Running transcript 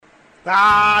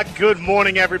Good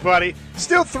morning, everybody.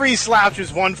 Still three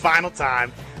slouches, one final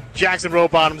time. Jackson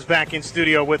Rowbottom's back in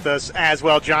studio with us as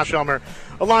well. Josh Elmer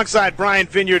alongside Brian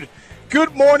Vineyard.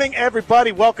 Good morning,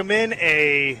 everybody. Welcome in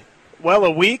a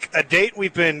week, a date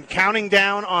we've been counting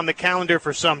down on the calendar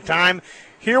for some time.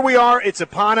 Here we are. It's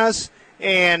upon us,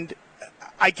 and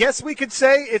I guess we could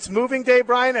say it's moving day,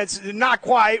 Brian. It's not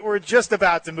quite. We're just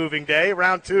about to moving day.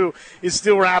 Round two is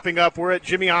still wrapping up. We're at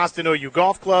Jimmy Austin OU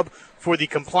Golf Club for the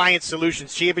Compliance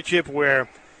Solutions Championship, where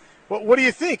what do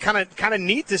you think? Kind of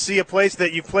neat to see a place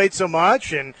that you've played so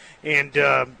much and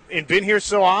been here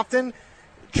so often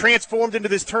transformed into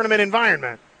this tournament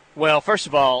environment. Well, first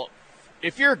of all,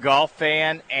 if you're a golf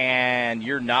fan and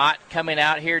you're not coming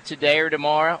out here today or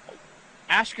tomorrow,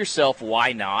 ask yourself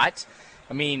why not.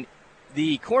 I mean,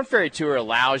 the Korn Ferry Tour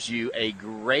allows you a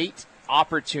great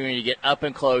opportunity to get up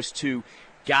and close to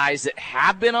guys that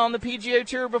have been on the PGA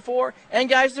Tour before and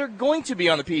guys that are going to be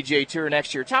on the PGA Tour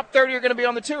next year. Top 30 are going to be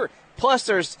on the tour. Plus,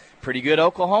 there's pretty good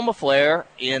Oklahoma flair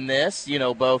in this,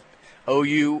 both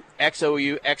OU,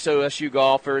 ex-OU, ex-OSU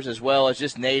golfers, as well as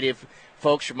just native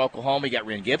folks from Oklahoma. You got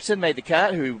Ren Gibson, made the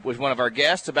cut, who was one of our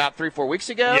guests about 3-4 weeks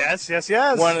ago. Yes.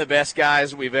 One of the best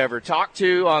guys we've ever talked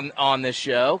to on this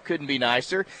show. Couldn't be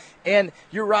nicer. And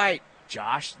you're right,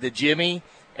 Josh, the Jimmy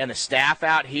and the staff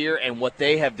out here and what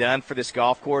they have done for this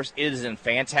golf course, it is in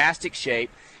fantastic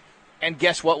shape. And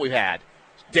guess what we've had?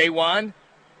 Day one,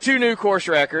 2 new course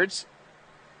records.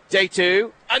 Day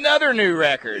two, another new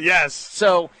record. Yes.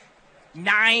 So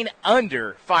 9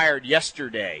 under fired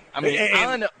yesterday. I mean,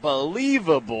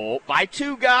 unbelievable by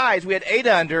 2 guys. We had 8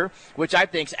 under, which I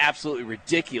think is absolutely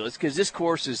ridiculous because this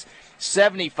course is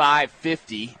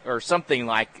 75-50 or something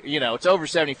like, it's over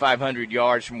 7,500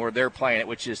 yards from where they're playing it,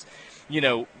 which is,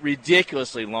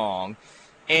 ridiculously long.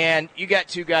 And you got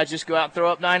 2 guys just go out and throw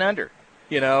up 9 under.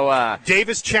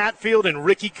 Davis Chatfield and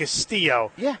Ricky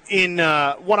Castillo. Yeah. In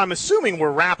what I'm assuming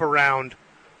were wraparound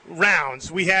rounds.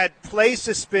 We had play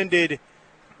suspended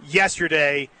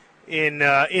yesterday in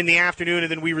the afternoon,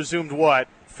 and then we resumed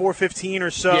 4:15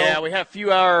 or so. Yeah, we had a few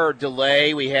hour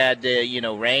delay. We had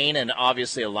rain and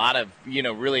obviously a lot of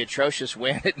really atrocious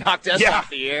wind that knocked us off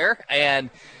the air, and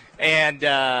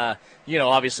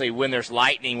obviously when there's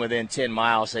lightning within 10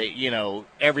 miles,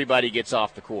 everybody gets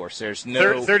off the course. There's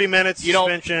no 30 minutes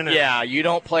suspension. You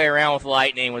don't play around with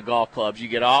lightning with golf clubs. You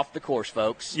get off the course,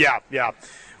 folks. Yeah.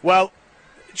 Well,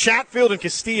 Chatfield and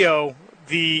Castillo,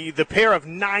 the pair of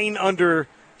 9 under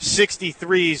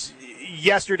 63s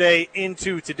yesterday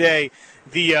into today.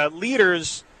 The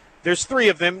leaders, there's 3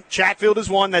 of them. Chatfield is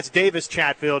one. That's Davis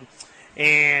Chatfield.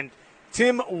 And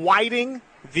Tim Whiting,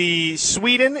 the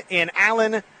Sweden, and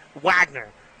Alan Wagner,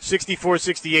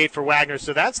 64-68 for Wagner.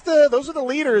 So those are the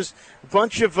leaders. A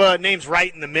bunch of names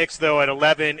right in the mix, though, at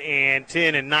 11 and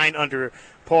 10 and 9 under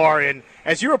par. And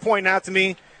as you were pointing out to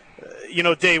me,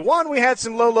 day one we had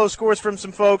some low scores from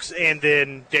some folks, and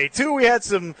then day two we had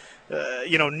some,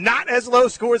 not as low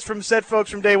scores from said folks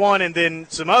from day one, and then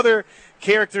some other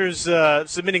characters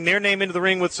submitting their name into the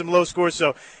ring with some low scores.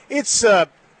 So it's there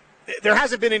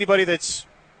hasn't been anybody that's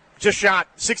just shot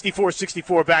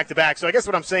 64-64 back-to-back. So I guess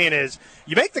what I'm saying is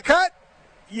you make the cut,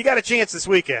 you got a chance this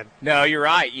weekend. No, you're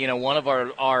right. One of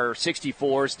our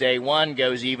 64s, day one,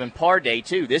 goes even par day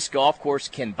two. This golf course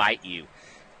can bite you.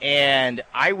 And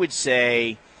I would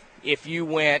say if you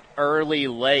went early,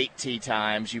 late tee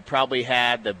times, you probably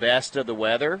had the best of the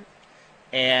weather.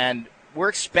 And we're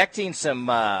expecting some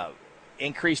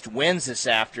increased winds this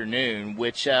afternoon,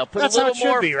 which put a little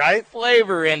more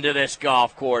flavor into this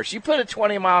golf course. You put a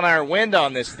 20-mile-an-hour wind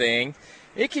on this thing,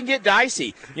 it can get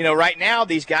dicey. Right now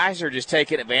these guys are just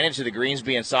taking advantage of the greens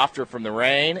being softer from the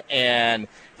rain, and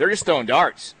they're just throwing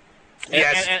darts.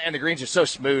 Yes. And the greens are so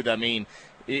smooth. I mean,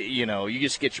 you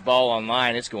just get your ball on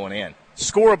line, it's going in.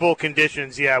 Scoreable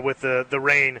conditions, with the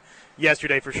rain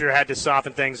yesterday for sure had to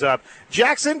soften things up.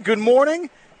 Jackson, good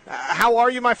morning. How are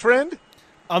you, my friend?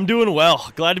 I'm doing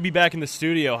well. Glad to be back in the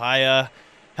studio. I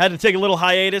had to take a little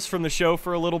hiatus from the show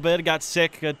for a little bit. I got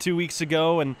sick 2 weeks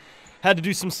ago and had to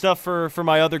do some stuff for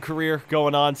my other career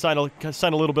going on, sign a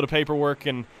little bit of paperwork,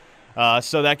 and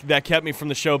so that kept me from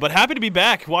the show. But happy to be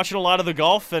back, watching a lot of the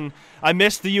golf, and I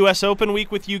missed the U.S. Open week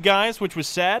with you guys, which was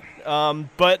sad.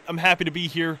 But I'm happy to be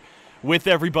here with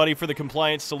everybody for the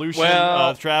Compliance Solution,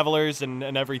 travelers,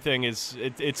 and everything. It's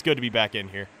good to be back in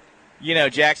here.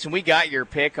 Jackson, we got your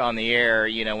pick on the air,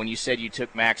 when you said you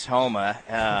took Max Homa.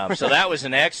 So that was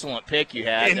an excellent pick you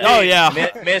had.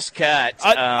 Miscut.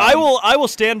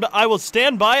 I will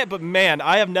stand by it, but man,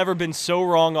 I have never been so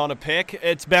wrong on a pick.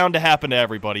 It's bound to happen to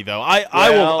everybody, though.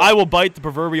 I will bite the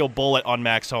proverbial bullet on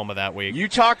Max Homa that week. You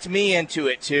talked me into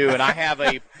it too, and I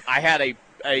had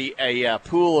a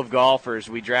pool of golfers.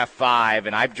 We draft 5,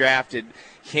 and I've drafted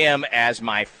him as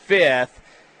my 5th.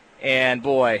 And,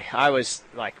 boy, I was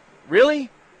like, really?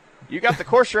 You got the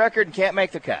course record and can't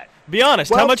make the cut. Be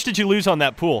honest, how much did you lose on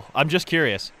that pool? I'm just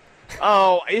curious.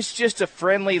 Oh, it's just a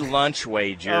friendly lunch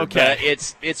wager. Okay.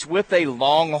 But it's with a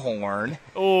Longhorn.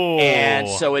 Oh. And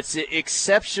so it's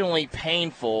exceptionally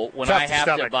painful when Tough I to have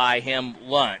stomach. to buy him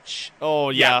lunch. Oh,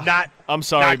 yeah. I'm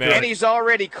sorry, not man. good. And he's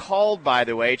already called, by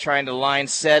the way, trying to line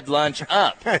said lunch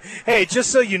up. Hey, just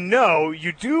so you know,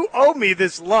 you do owe me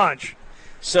this lunch.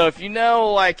 So if you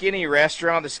know, like, any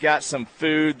restaurant that's got some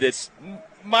food that's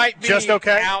might be Just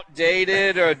okay?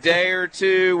 outdated or a day or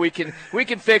two, we can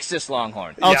fix this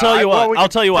Longhorn. I'll tell you what. we I'll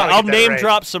could tell you what. probably I'll get that name right.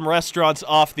 drop some restaurants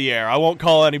off the air. I won't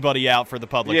call anybody out for the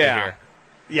public to hear.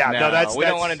 Yeah, no, we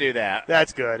don't want to do that.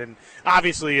 That's good, and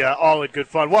obviously all in good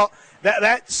fun. Well,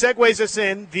 that segues us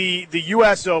in the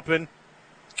U.S. Open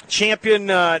champion.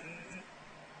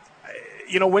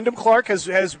 Wyndham Clark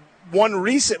has won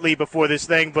recently before this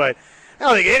thing, but I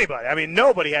don't think anybody. I mean,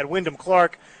 nobody had Wyndham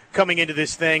Clark coming into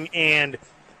this thing, and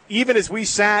even as we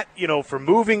sat, for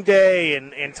moving day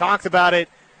and talked about it,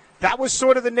 that was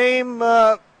sort of the name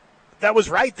that was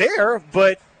right there,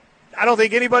 but I don't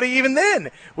think anybody even then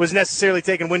was necessarily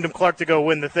taking Wyndham Clark to go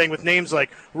win the thing with names like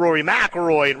Rory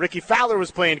McIlroy and Ricky Fowler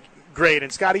was playing great,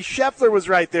 and Scotty Scheffler was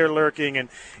right there lurking, and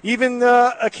even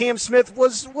Cam Smith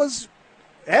was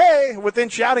within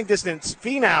shouting distance.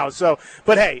 Finau. So,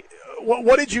 but hey,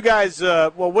 what did you guys?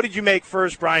 What did you make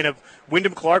first, Brian, of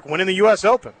Wyndham Clark winning the U.S.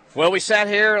 Open? Well, we sat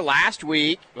here last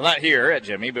week, well, not here at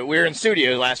Jimmy, but we were in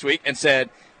studios last week and said,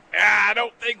 I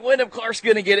don't think Wyndham Clark's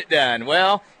going to get it done.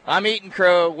 Well, I'm eating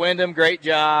crow. Wyndham, great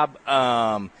job.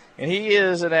 And he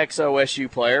is an ex-OSU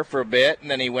player for a bit,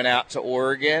 and then he went out to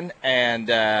Oregon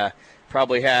and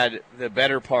probably had the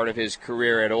better part of his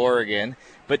career at Oregon.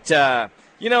 But,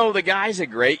 the guy's a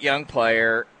great young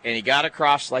player, and he got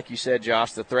across, like you said,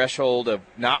 Josh, the threshold of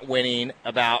not winning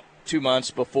about 2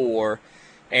 months before,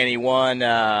 and he won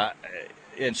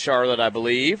in Charlotte, I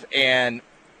believe. And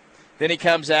then he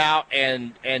comes out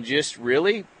and just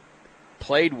really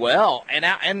played well. And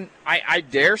I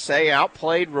dare say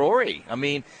outplayed Rory. I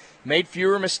mean, made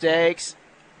fewer mistakes.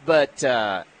 But,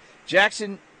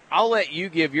 Jackson, I'll let you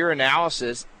give your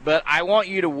analysis, but I want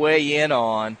you to weigh in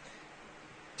on,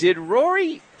 did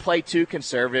Rory play too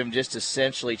conservative and just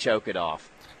essentially choke it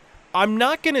off? I'm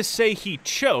not going to say he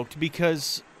choked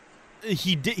because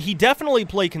he definitely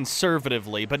played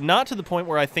conservatively, but not to the point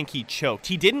where I think he choked.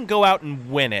 He didn't go out and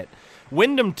win it.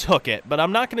 Wyndham took it, but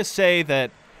I'm not going to say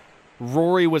that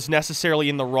Rory was necessarily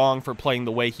in the wrong for playing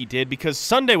the way he did because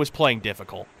Sunday was playing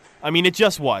difficult. I mean, it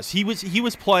just was. He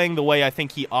was playing the way I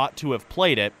think he ought to have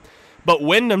played it, but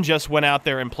Wyndham just went out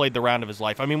there and played the round of his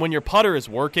life. I mean, when your putter is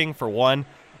working, for one,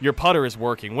 your putter is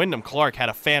working. Wyndham Clark had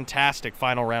a fantastic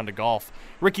final round of golf.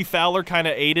 Ricky Fowler kind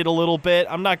of aided a little bit.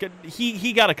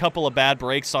 He got a couple of bad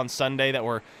breaks on Sunday that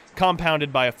were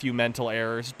compounded by a few mental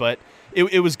errors, but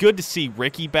it was good to see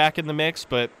Ricky back in the mix.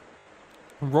 But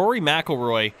Rory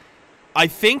McIlroy, I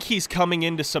think he's coming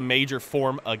into some major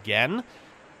form again.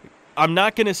 I'm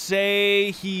not going to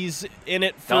say he's in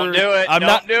it for... Don't do it.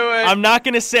 Don't do it. I'm not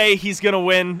going to say he's going to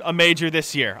win a major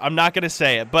this year. I'm not going to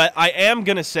say it. But I am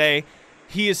going to say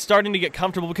he is starting to get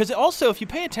comfortable because also, if you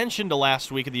pay attention to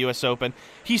last week at the U.S. Open,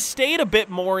 he stayed a bit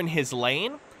more in his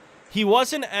lane. He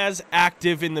wasn't as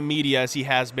active in the media as he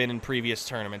has been in previous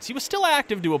tournaments. He was still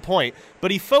active to a point,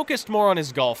 but he focused more on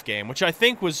his golf game, which I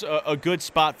think was a good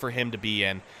spot for him to be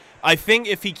in. I think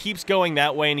if he keeps going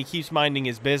that way and he keeps minding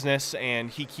his business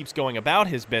and he keeps going about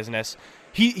his business,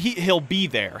 he'll be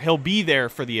there. He'll be there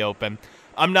for the Open.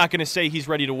 I'm not going to say he's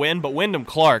ready to win, but Wyndham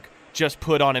Clark just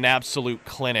put on an absolute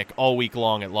clinic all week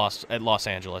long at Los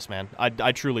Angeles, man.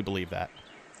 I truly believe that.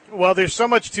 Well, there's so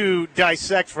much to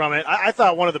dissect from it. I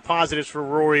thought one of the positives for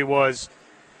Rory was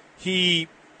he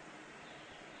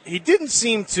didn't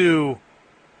seem to,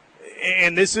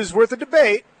 and this is worth a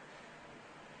debate,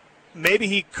 maybe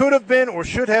he could have been or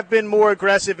should have been more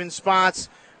aggressive in spots,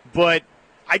 but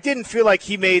I didn't feel like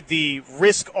he made the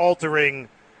risk-altering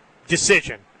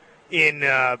decision in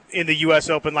the U.S.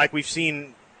 Open like we've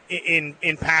seen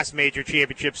in past major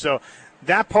championships. So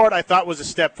that part I thought was a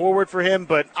step forward for him,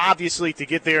 but obviously to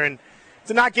get there and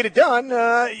to not get it done,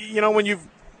 when you've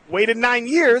waited 9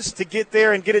 years to get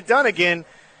there and get it done again,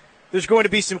 there's going to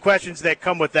be some questions that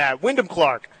come with that. Wyndham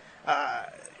Clark,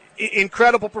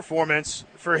 incredible performance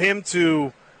for him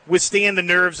to withstand the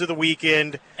nerves of the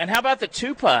weekend. And how about the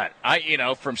two-putt,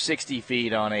 from 60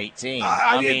 feet on 18?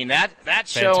 I mean,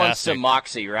 that's showing some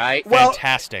moxie, right? Well,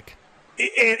 fantastic.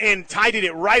 And tidied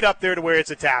it right up there to where it's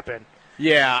a tap-in.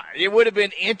 Yeah, it would have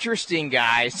been interesting,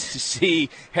 guys, to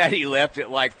see had he left it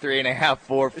like 3.5,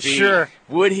 4 feet. Sure.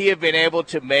 Would he have been able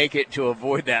to make it to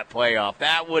avoid that playoff?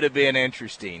 That would have been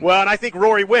interesting. Well, and I think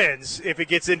Rory wins if it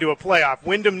gets into a playoff.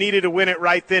 Wyndham needed to win it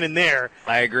right then and there.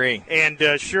 I agree. And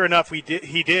sure enough, he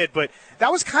did. But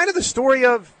that was kind of the story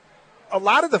of a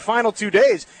lot of the final 2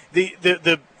 days.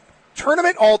 The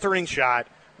tournament-altering shot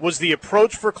was the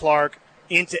approach for Clark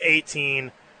into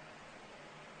 18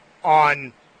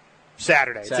 on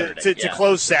Saturday to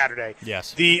close Saturday.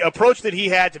 Yes. The approach that he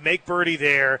had to make birdie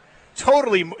there,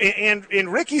 totally,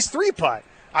 and Ricky's 3-putt,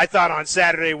 I thought on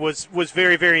Saturday was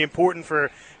very, very important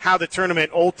for how the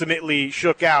tournament ultimately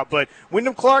shook out. But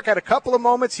Wyndham Clark had a couple of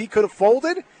moments he could have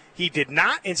folded. He did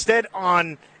not. Instead,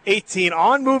 on 18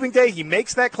 on moving day, he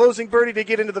makes that closing birdie to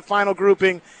get into the final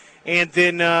grouping, and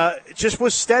then just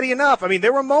was steady enough. I mean,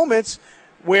 there were moments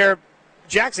where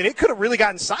Jackson, it could have really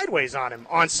gotten sideways on him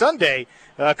on Sunday.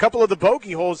 A couple of the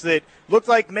bogey holes that looked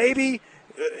like maybe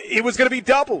it was going to be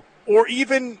double, or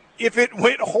even if it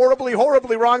went horribly,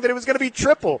 horribly wrong, that it was going to be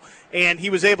triple. And he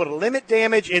was able to limit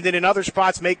damage and then in other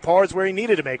spots make pars where he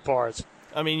needed to make pars.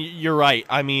 I mean, you're right.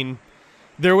 I mean,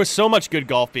 there was so much good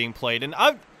golf being played. And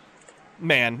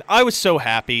I was so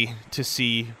happy to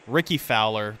see Ricky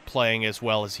Fowler playing as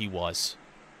well as he was.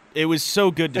 It was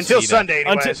so good to see until Sunday,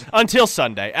 anyways. Until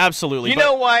Sunday, absolutely. You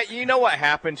know what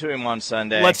happened to him on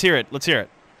Sunday? Let's hear it.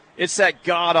 It's that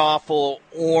god-awful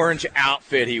orange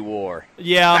outfit he wore.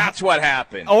 Yeah. That's what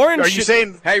happened. Orange. Are you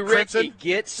saying hey, Ricky, crimson?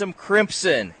 get some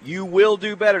crimson. You will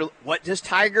do better. What does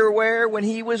Tiger wear when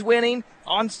he was winning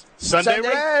on Sunday?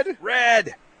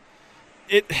 Red.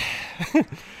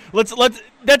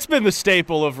 That's been the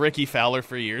staple of Ricky Fowler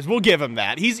for years. We'll give him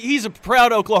that. He's a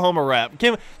proud Oklahoma rep.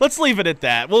 Let's leave it at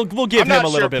that. We'll give him a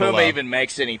little bit of love. I'm not sure Puma even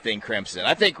makes anything crimson.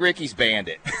 I think Ricky's banned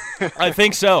it. I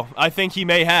think so. I think he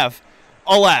may have.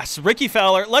 Alas, Ricky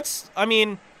Fowler,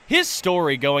 his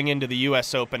story going into the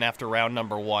U.S. Open after round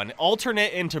number 1,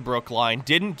 alternate into Brookline,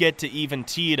 didn't get to even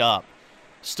tee it up.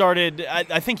 Started,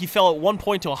 I think he fell at one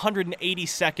point to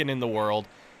 182nd in the world.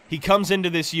 He comes into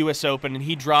this U.S. Open and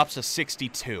he drops a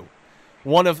 62.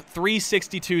 One of 3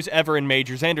 62s ever in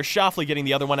majors. Anders Schauffele getting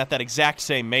the other one at that exact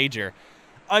same major.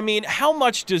 I mean, how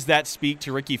much does that speak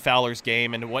to Ricky Fowler's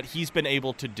game and what he's been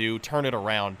able to do, turn it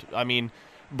around? I mean,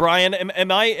 Brian,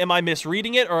 am I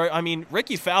misreading it? Or, I mean,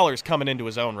 Ricky Fowler's coming into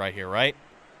his own right here, right?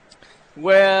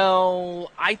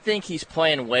 Well, I think he's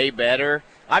playing way better.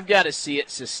 I've got to see it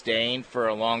sustained for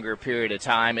a longer period of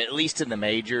time, at least in the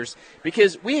majors,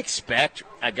 because we expect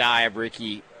a guy of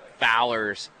Ricky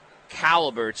Fowler's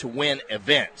caliber to win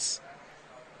events.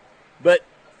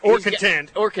 Or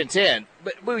contend.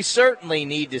 But we certainly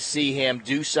need to see him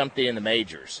do something in the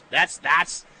majors.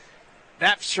 That's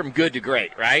from good to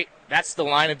great, right? That's the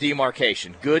line of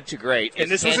demarcation, good to great.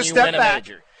 And this Can was a you step win back.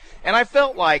 Major? And I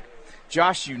felt like,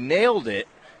 Josh, you nailed it.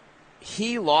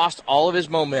 He lost all of his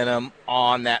momentum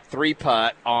on that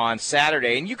 3-putt on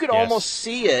Saturday, and you could almost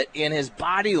see it in his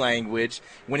body language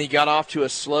when he got off to a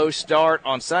slow start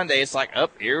on Sunday. It's like,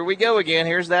 here we go again.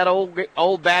 Here's that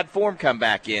old bad form come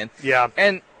back in. Yeah.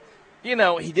 And,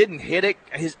 he didn't hit it.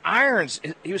 His irons,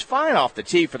 he was fine off the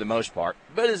tee for the most part,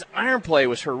 but his iron play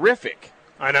was horrific.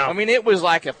 I know. I mean, it was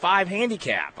like a 5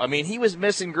 handicap. I mean, he was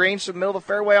missing greens from the middle of the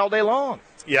fairway all day long.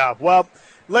 Yeah, well,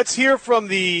 let's hear from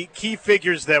the key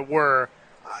figures that were.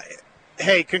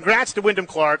 Hey, congrats to Wyndham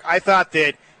Clark. I thought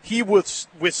that he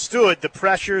withstood the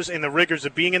pressures and the rigors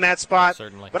of being in that spot.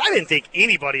 Certainly. But I didn't think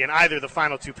anybody in either of the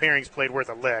final 2 pairings played worth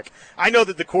a lick. I know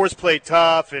that the course played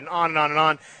tough and on and on and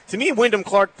on. To me, Wyndham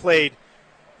Clark played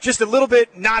just a little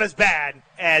bit not as bad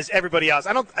as everybody else.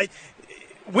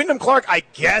 Wyndham Clark, I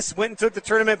guess, went and took the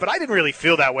tournament, but I didn't really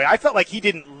feel that way. I felt like he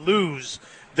didn't lose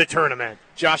the tournament.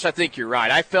 Josh, I think you're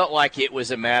right. I felt like it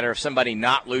was a matter of somebody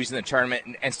not losing the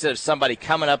tournament instead of somebody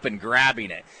coming up and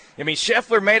grabbing it. I mean,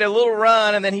 Scheffler made a little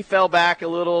run, and then he fell back a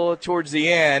little towards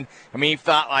the end. I mean, he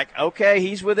thought like, okay,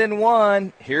 he's within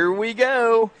 1. Here we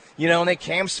go. And then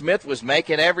Cam Smith was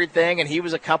making everything, and he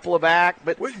was a couple of back.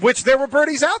 But which there were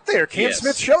birdies out there. Cam Yes.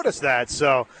 Smith showed us that,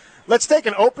 so... Let's take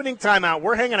an opening timeout.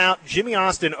 We're hanging out Jimmy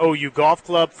Austin OU Golf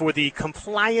Club for the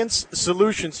Compliance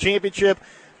Solutions Championship,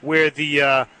 where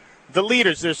the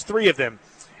leaders, there's 3 of them,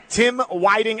 Tim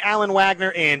Whiting, Alan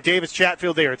Wagner, and Davis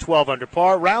Chatfield, they are 12 under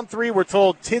par. Round 3, we're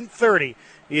told 10:30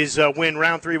 is when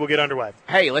round 3 will get underway.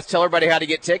 Hey, let's tell everybody how to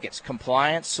get tickets.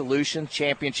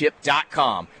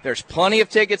 ComplianceSolutionChampionship.com. There's plenty of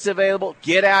tickets available.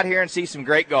 Get out here and see some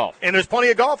great golf. And there's plenty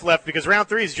of golf left because round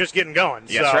 3 is just getting going.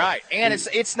 That's right. And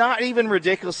it's not even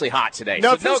ridiculously hot today.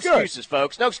 No, so no excuses,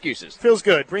 folks. No excuses. Feels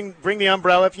good. Bring the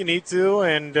umbrella if you need to,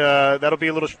 and that'll be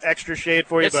a little extra shade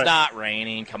for you. It's not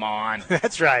raining. Come on.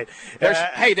 That's right.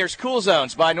 There's Cool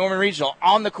Zones by Norman Regional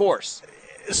on the course.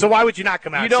 So why would you not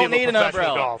come out? You and see don't need an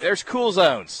umbrella. Golf? There's Cool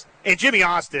Zones. And Jimmy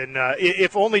Austin,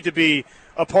 if only to be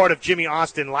a part of Jimmy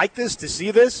Austin like this, to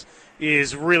see this,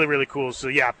 is really, really cool. So,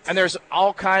 yeah. And there's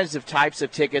all kinds of types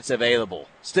of tickets available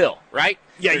still, right?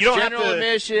 Yeah, there's you don't general have to.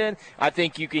 Admission. I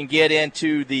think you can get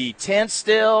into the tent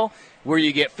still, where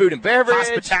you get food and beverage.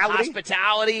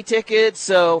 Hospitality tickets.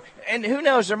 So, and who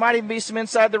knows, there might even be some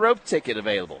inside the rope ticket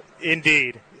available.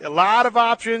 Indeed. A lot of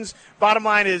options. Bottom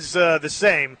line is the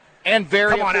same. And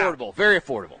very affordable. Very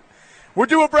affordable. We're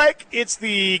due a break. It's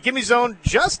the Gimme Zone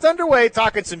just underway,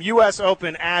 talking some U.S.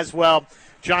 Open as well.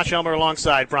 Josh Elmer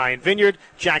alongside Brian Vineyard.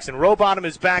 Jackson Rowbottom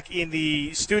is back in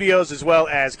the studios, as well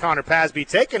as Connor Pasby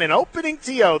taking an opening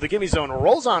TO. The Gimme Zone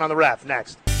rolls on the ref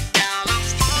next.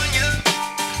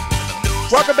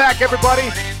 Welcome back, everybody.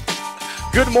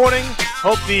 Good morning.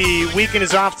 Hope the weekend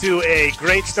is off to a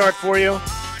great start for you.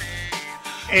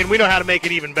 And we know how to make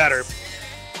it even better.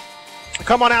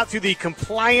 Come on out to the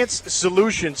Compliance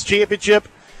Solutions Championship.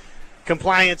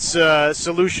 Compliance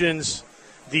Solutions,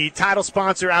 the title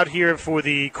sponsor out here for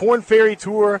the Korn Ferry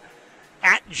Tour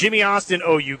at Jimmy Austin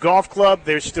OU Golf Club.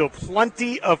 There's still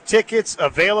plenty of tickets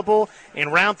available,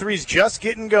 and round 3 is just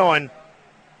getting going.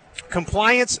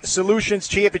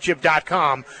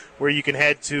 ComplianceSolutionsChampionship.com, where you can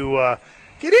head to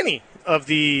get any of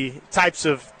the types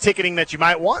of ticketing that you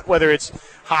might want, whether it's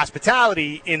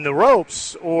hospitality in the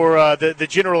ropes or the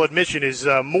general admission is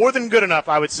more than good enough,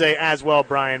 I would say, as well,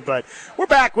 Brian. But we're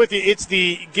back with you. It's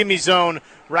the Gimme Zone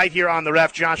right here on the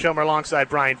ref. Josh Elmer alongside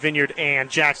Brian Vineyard and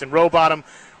Jackson Rowbottom.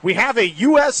 We have a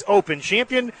U.S. Open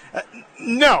champion.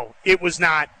 No, it was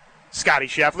not Scotty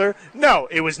Scheffler. No,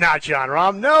 it was not Jon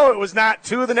Rahm. No, it was not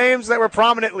two of the names that were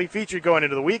prominently featured going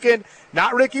into the weekend.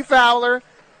 Not Ricky Fowler.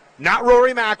 Not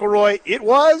Rory McIlroy. It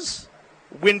was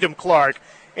Wyndham Clark.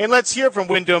 And let's hear from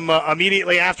Wyndham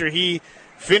immediately after he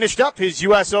finished up his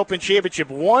U.S. Open Championship,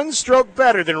 one stroke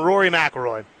better than Rory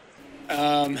McIlroy.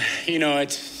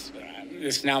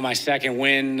 It's now my second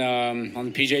win on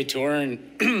the PGA Tour,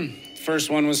 and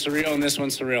first one was surreal, and this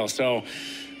one's surreal. So,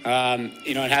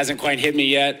 it hasn't quite hit me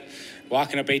yet.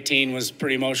 Walking up 18 was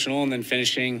pretty emotional, and then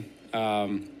finishing.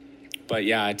 But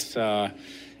yeah,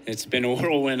 it's been a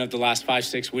whirlwind of the last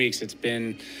 5-6 weeks. It's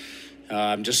been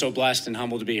I'm just so blessed and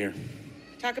humbled to be here.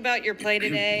 Talk about your play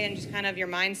today and just kind of your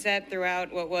mindset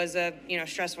throughout what was a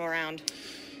stressful round.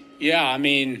 Yeah, I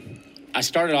mean, I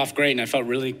started off great and I felt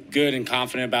really good and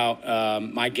confident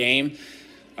about my game.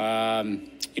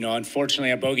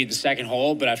 Unfortunately, I bogeyed the second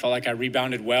hole, but I felt like I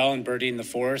rebounded well and birdied in the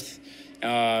fourth.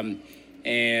 I got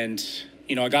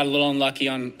a little unlucky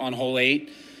on hole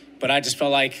 8, but I just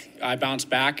felt like I bounced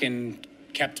back and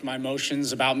kept my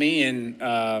emotions about me. And,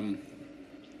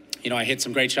 I hit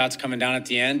some great shots coming down at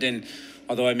the end. And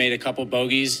although I made a couple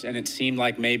bogeys and it seemed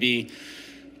like maybe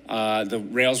the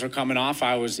rails were coming off,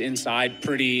 I was inside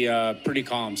pretty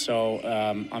calm. So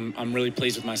I'm really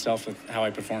pleased with myself with how I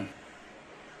performed.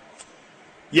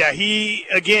 Yeah, he,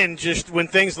 again, just when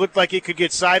things looked like it could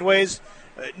get sideways.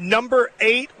 Number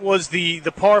 8 was the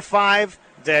par 5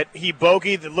 that he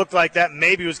bogeyed that looked like that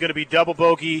maybe was going to be double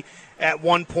bogey at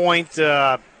one point.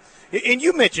 And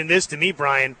you mentioned this to me,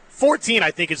 Brian. 14,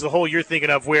 I think, is the hole you're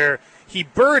thinking of where he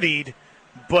birdied,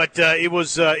 but it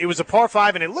was a par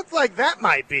 5, and it looked like that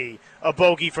might be a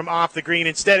bogey from off the green.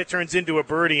 Instead, it turns into a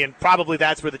birdie, and probably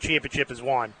that's where the championship is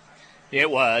won. It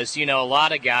was. A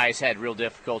lot of guys had real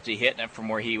difficulty hitting it from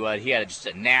where he was. He had just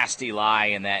a nasty lie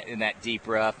in that deep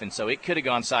rough, and so it could have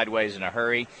gone sideways in a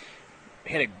hurry.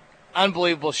 Hit an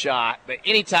unbelievable shot, but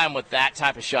anytime with that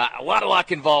type of shot, a lot of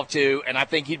luck involved too, and I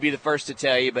think he'd be the first to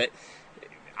tell you, but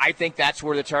I think that's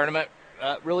where the tournament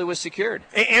really was secured.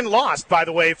 And lost, by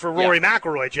the way, for Rory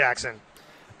McIlroy, Jackson.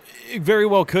 It very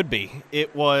well could be.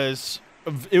 It was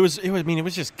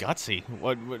just gutsy.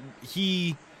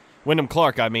 Wyndham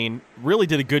Clark, really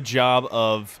did a good job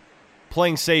of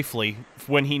playing safely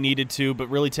when he needed to, but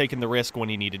really taking the risk when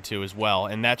he needed to as well.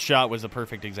 And that shot was a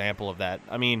perfect example of that.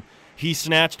 He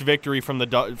snatched victory from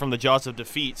the jaws of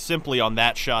defeat simply on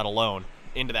that shot alone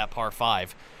into that par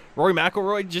 5. Rory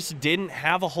McIlroy just didn't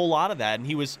have a whole lot of that, and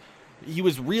he was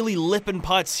really lipping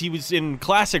putts. He was in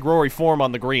classic Rory form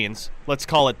on the greens. Let's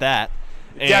call it that.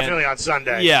 And definitely on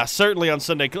Sunday. Yeah, certainly on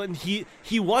Sunday.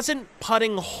 He wasn't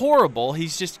putting horrible.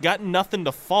 He's just got nothing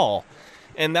to fall.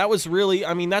 And that was really,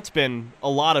 I mean, that's been a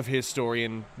lot of his story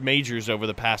in majors over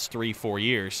the past 3-4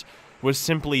 years, was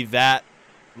simply that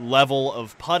level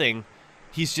of putting.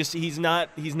 He's not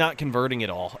converting at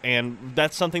all. And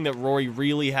that's something that Rory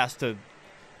really has to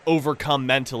overcome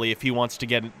mentally if he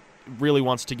really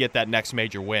wants to get that next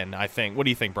major win, I think. What do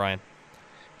you think, Brian?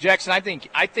 Jackson, I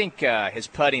think his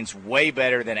putting's way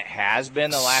better than it has been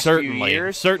the last few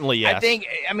years. Certainly, yes.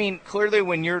 I mean, clearly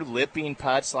when you're lipping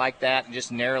putts like that and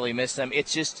just narrowly miss them,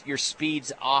 it's just your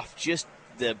speed's off just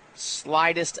the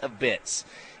slightest of bits.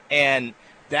 And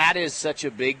that is such a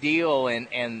big deal.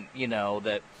 And you know,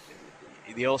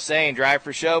 the old saying, drive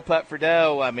for show, putt for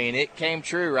dough, I mean, it came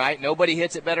true, right? Nobody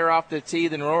hits it better off the tee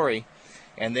than Rory.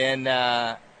 And then,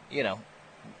 you know,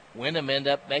 Wyndham end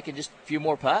up making just a few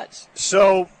more putts.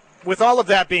 So, with all of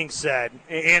that being said,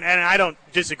 and I don't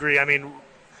disagree, I mean,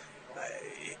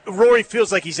 Rory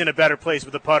feels like he's in a better place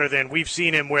with the putter than we've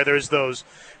seen him, where there's those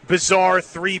bizarre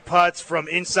 3 putts from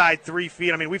inside 3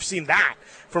 feet. I mean, we've seen that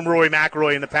from Rory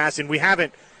McIlroy in the past, and we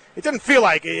haven't. It doesn't feel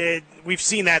like we've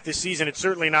seen that this season. It's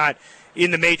certainly not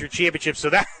in the major championship, so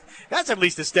that's at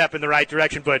least a step in the right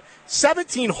direction. But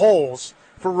 17 holes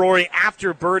for Rory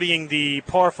after birdieing the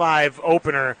par 5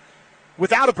 opener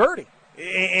without a birdie.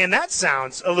 And that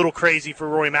sounds a little crazy for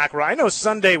Rory McIlroy. I know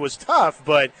Sunday was tough,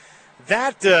 but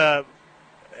that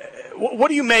what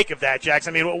do you make of that,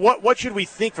 Jackson? I mean, what should we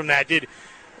think from that?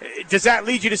 Does that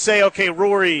lead you to say, okay,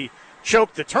 Rory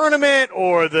choked the tournament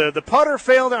or the putter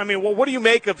failed? I mean, what do you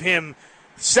make of him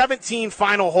 17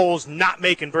 final holes not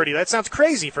making birdie? That sounds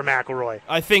crazy for McIlroy.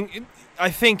 I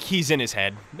think he's in his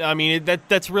head. I mean,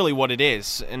 that's really what it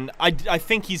is, and I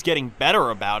think he's getting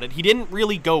better about it. He didn't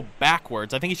really go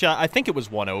backwards. I think it was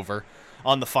 1 over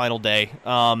on the final day.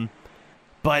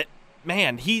 But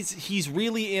man, he's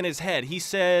really in his head. He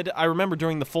said, I remember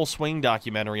during the Full Swing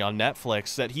documentary on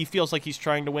Netflix, that he feels like he's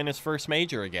trying to win his first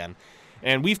major again.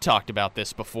 And we've talked about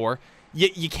this before.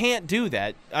 You can't do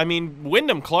that. I mean,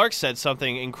 Wyndham Clark said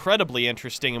something incredibly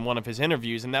interesting in one of his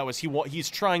interviews, and that was he's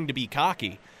trying to be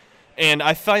cocky. And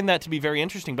I find that to be very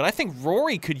interesting. But I think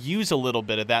Rory could use a little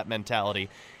bit of that mentality.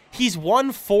 He's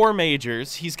won 4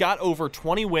 majors. He's got over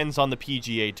 20 wins on the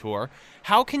PGA Tour.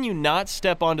 How can you not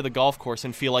step onto the golf course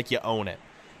and feel like you own it?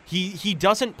 He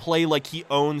doesn't play like he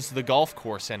owns the golf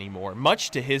course anymore, much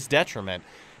to his detriment.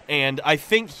 And I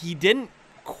think he didn't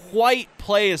quite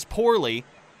play as poorly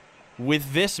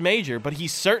with this major, but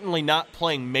he's certainly not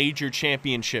playing major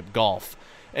championship golf.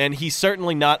 And he's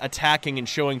certainly not attacking and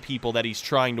showing people that he's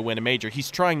trying to win a major.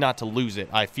 He's trying not to lose it,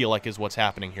 I feel like, is what's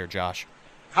happening here, Josh.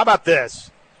 How about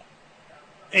this?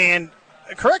 And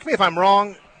correct me if I'm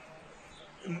wrong,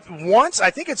 once, I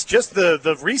think it's just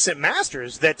the recent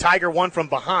Masters that Tiger won from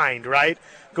behind, right?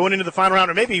 Going into the final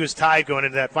round, or maybe he was tied going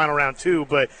into that final round too,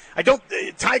 but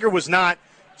Tiger was not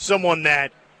someone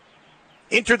that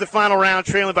entered the final round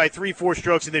trailing by 3-4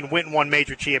 strokes and then went and won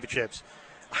major championships.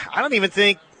 I don't even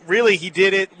think really he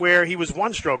did it where he was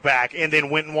 1 stroke back and then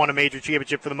went and won a major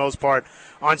championship for the most part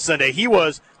on Sunday. He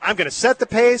was, I'm going to set the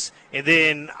pace, and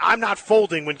then I'm not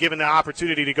folding when given the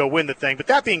opportunity to go win the thing. But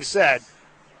that being said,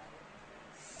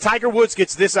 Tiger Woods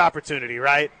gets this opportunity,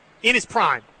 right, in his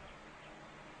prime.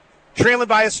 Trailing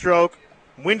by a stroke,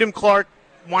 Wyndham Clark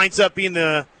winds up being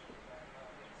the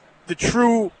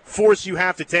true force you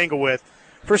have to tangle with.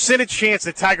 Percentage chance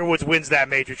that Tiger Woods wins that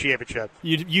major championship.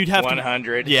 You'd have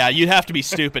 100. You'd have to be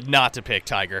stupid not to pick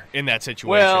Tiger in that situation.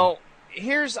 Well,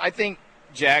 I think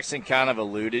Jackson kind of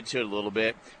alluded to it a little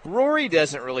bit. Rory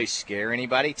doesn't really scare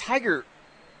anybody. Tiger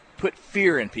put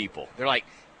fear in people. They're like,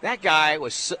 that guy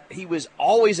was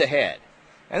always ahead.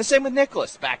 And the same with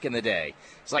Nicklaus back in the day.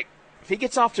 It's like, if he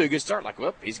gets off to a good start, like,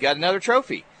 whoop, he's got another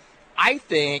trophy. I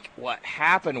think what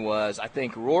happened was,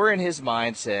 Rory in his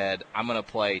mind said, I'm going to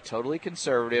play totally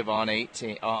conservative on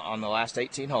the last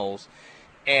 18 holes,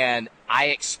 and I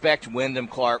expect Wyndham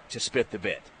Clark to spit the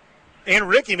bit. And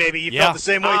Ricky, maybe you felt the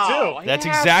same way too. That's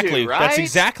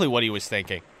exactly what he was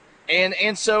thinking.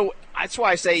 And so that's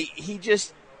why I say he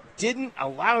just didn't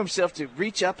allow himself to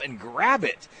reach up and grab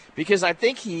it, because I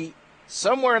think he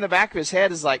somewhere in the back of his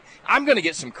head is like, I'm going to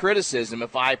get some criticism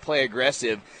if I play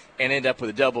aggressive and end up with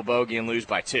a double bogey and lose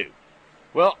by 2.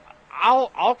 Well,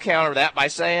 I'll counter that by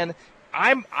saying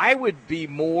I would be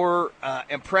more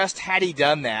impressed had he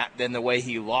done that than the way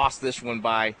he lost this one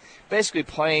by basically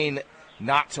playing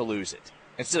not to lose it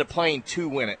instead of playing to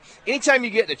win it. Anytime you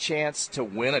get a chance to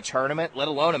win a tournament, let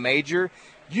alone a major,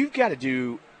 you've got to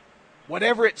do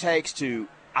whatever it takes to,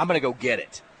 I'm going to go get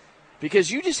it.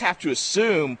 Because you just have to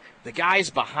assume the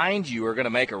guys behind you are going to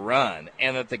make a run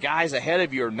and that the guys ahead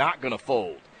of you are not going to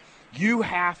fold. You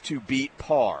have to beat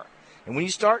par. And when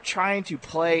you start trying to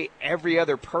play every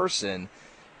other person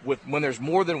when there's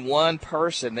more than one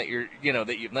person that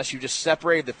unless you just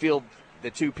separated the field,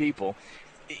 the two people,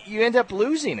 you end up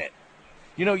losing it.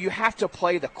 You have to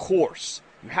play the course.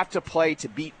 You have to play to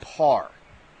beat par.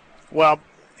 Well,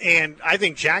 and I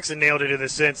think Jackson nailed it in the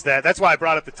sense that's why I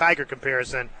brought up the Tiger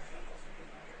comparison.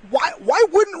 Why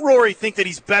wouldn't Rory think that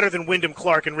he's better than Wyndham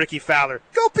Clark and Ricky Fowler?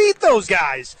 Go beat those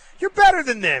guys. You're better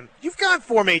than them. You've got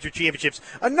 4 major championships.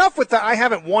 Enough with the I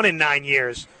haven't won in 9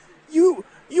 years. You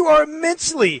are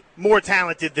immensely more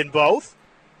talented than both.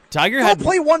 Go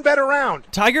play one better round.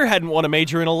 Tiger hadn't won a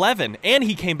major in 11, and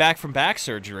he came back from back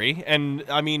surgery. And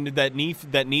I mean that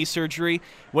knee surgery.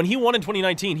 When he won in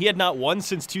 2019, he had not won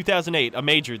since 2008, a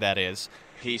major that is.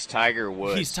 He's Tiger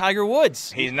Woods.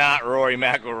 He's not Rory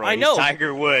McIlroy. I know. He's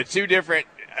Tiger Woods. Two different.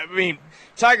 I mean,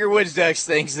 Tiger Woods does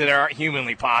things that aren't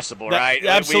humanly possible, right?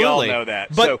 Absolutely. We all know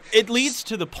that. But it leads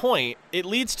to the point.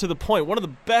 One of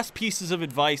the best pieces of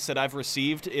advice that I've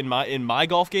received in my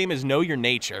golf game is know your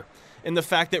nature. And the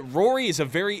fact that Rory is a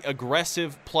very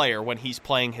aggressive player when he's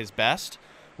playing his best.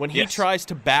 When he tries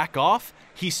to back off,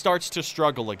 he starts to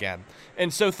struggle again.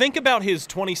 And so think about his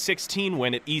 2016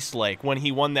 win at Eastlake when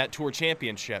he won that Tour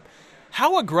Championship.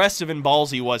 How aggressive and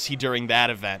ballsy was he during that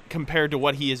event compared to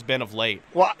what he has been of late?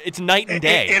 Well, it's night and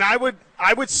day. And I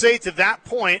would say to that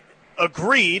point,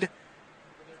 agreed,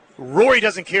 Rory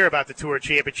doesn't care about the Tour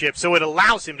Championship, so it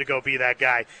allows him to go be that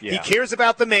guy. Yeah. He cares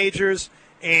about the majors,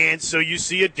 and so you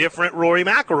see a different Rory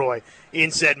McIlroy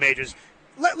in said majors.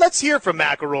 Let's hear from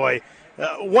McIlroy.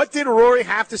 What did Rory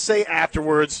have to say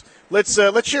afterwards? Let's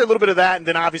share a little bit of that, and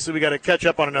then obviously we got to catch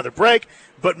up on another break.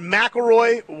 But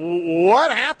McIlroy,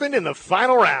 what happened in the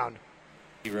final round?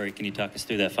 Rory, can you talk us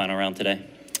through that final round today?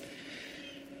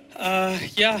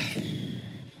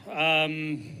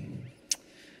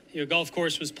 Golf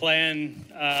course was playing,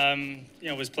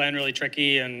 really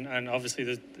tricky, and obviously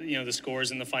the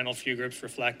scores in the final few groups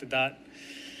reflected that.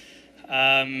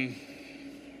 I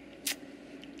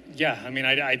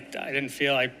didn't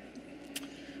feel like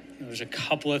there's a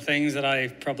couple of things that I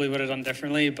probably would have done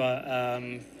differently, but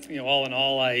all in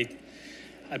all, I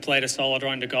played a solid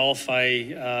round of golf.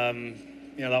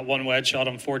 That one wedge shot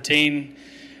on 14,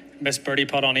 missed birdie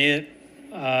putt on 8.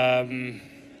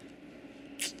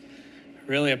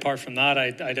 Really, apart from that,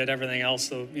 I did everything else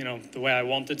the way I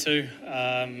wanted to.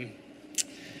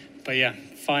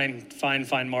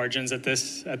 Fine margins at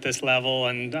this level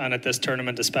and at this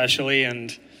tournament especially.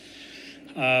 And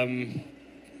I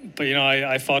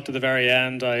fought to the very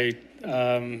end. I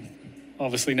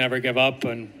obviously never give up,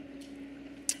 and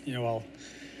I'm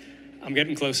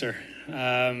getting closer.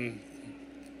 The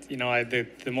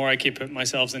more I keep putting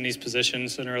myself in these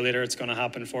positions, sooner or later it's going to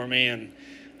happen for me, and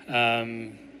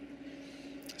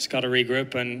just got to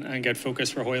regroup and get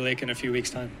focused for Hoylake in a few weeks'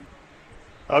 time.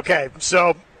 Okay,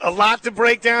 so a lot to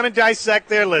break down and dissect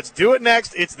there. Let's do it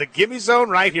next. It's the Gimme Zone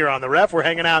right here on the Ref. We're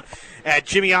hanging out at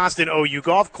Jimmy Austin OU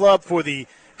Golf Club for the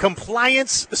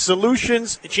Compliance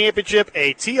Solutions Championship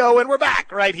ATO, and we're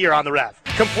back right here on the Ref.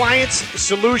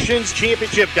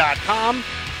 ComplianceSolutionsChampionship.com.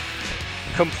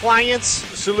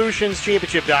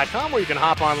 ComplianceSolutionsChampionship.com, where you can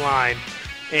hop online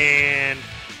and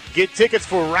get tickets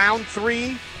for round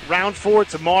 3, round 4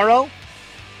 tomorrow.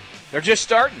 They're just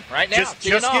starting right now.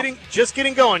 Just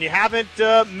getting going. You haven't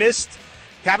missed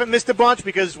a bunch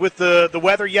because with the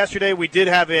weather yesterday, we did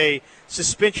have a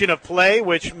suspension of play,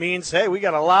 which means, hey, we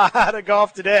got a lot of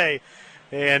golf today.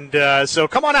 And so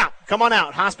come on out.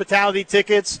 Hospitality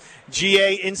tickets,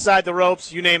 GA, Inside the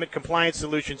Ropes, you name it,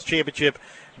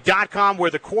 ComplianceSolutionsChampionship.com,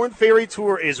 where the Korn Ferry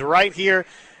Tour is right here.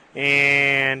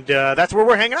 And that's where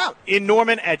we're hanging out, in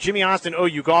Norman at Jimmy Austin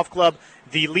OU Golf Club.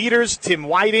 The leaders, Tim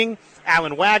Whiting,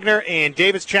 Alan Wagner, and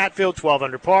Davis Chatfield, 12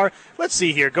 under par. Let's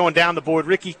see here. Going down the board,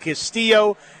 Ricky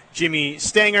Castillo, Jimmy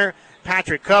Stenger,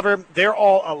 Patrick Cover. They're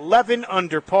all 11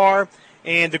 under par.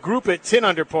 And the group at 10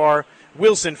 under par,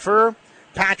 Wilson Furr,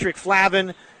 Patrick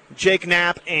Flavin, Jake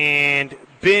Knapp, and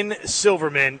Ben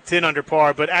Silverman, 10 under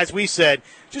par. But as we said,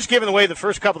 just given the way the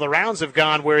first couple of rounds have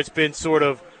gone, where it's been sort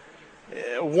of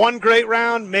one great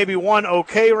round, maybe one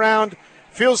okay round,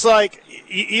 feels like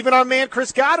even our man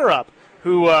Chris Gotterup,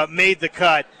 who made the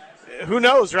cut, who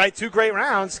knows, right? 2 great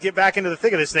rounds, get back into the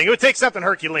thick of this thing. It would take something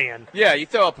Herculean. Yeah, you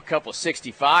throw up a couple of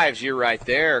 65s, you're right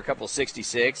there, a couple of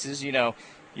 66s.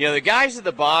 The guys at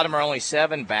the bottom are only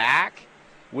 7 back,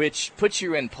 which puts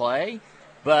you in play.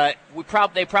 But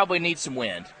they probably need some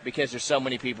wind because there's so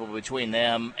many people between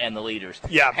them and the leaders.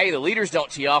 Yeah. Hey, the leaders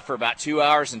don't tee off for about 2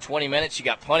 hours and 20 minutes. You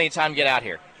got plenty of time to get out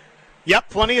here.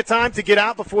 Yep, plenty of time to get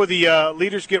out before the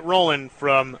leaders get rolling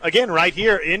from, again, right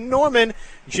here in Norman,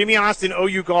 Jimmy Austin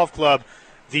OU Golf Club.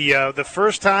 The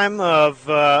first time of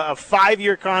a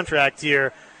 5-year contract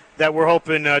here that we're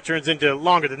hoping turns into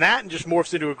longer than that and just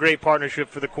morphs into a great partnership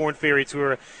for the Korn Ferry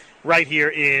Tour right here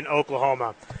in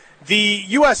Oklahoma. The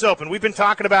U.S. Open, we've been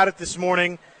talking about it this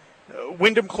morning.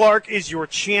 Wyndham Clark is your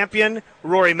champion.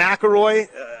 Rory McIlroy,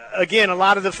 again, a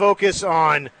lot of the focus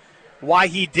on why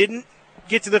he didn't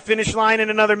get to the finish line in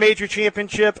another major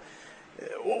championship.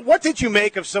 What did you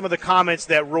make of some of the comments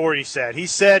that Rory said? He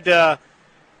said,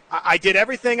 I did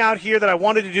everything out here that I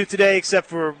wanted to do today except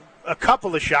for a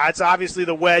couple of shots. Obviously,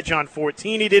 the wedge on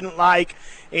 14 he didn't like.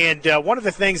 And one of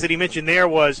the things that he mentioned there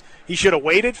was he should have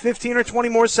waited 15 or 20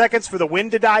 more seconds for the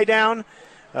wind to die down.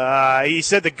 He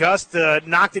said the gust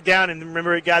knocked it down, and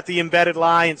remember it got the embedded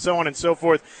lie and so on and so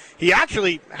forth. He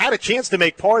actually had a chance to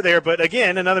make par there, but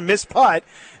again, another missed putt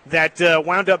that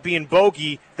wound up being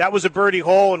bogey. That was a birdie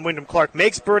hole, and Wyndham Clark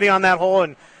makes birdie on that hole.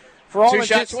 And for all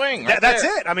two-shot swing. That's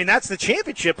it. I mean, that's the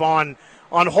championship on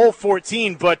hole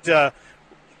 14. But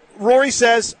Rory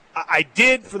says, I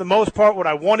did, for the most part, what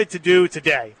I wanted to do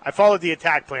today. I followed the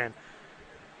attack plan.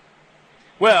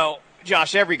 Well,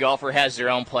 Josh, every golfer has their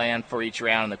own plan for each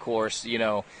round in the course. You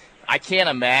know, I can't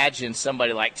imagine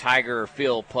somebody like Tiger or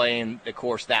Phil playing the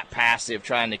course that passive,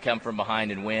 trying to come from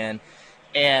behind and win.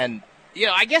 And, you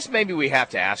know, I guess maybe we have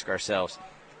to ask ourselves,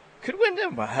 could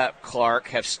Wyndham Clark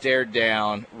have stared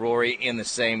down Rory in the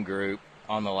same group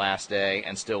on the last day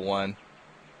and still won?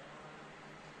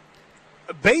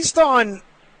 Based on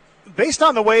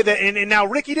the way that, and now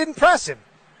Ricky didn't press him.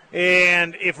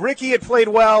 And if Ricky had played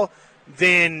well,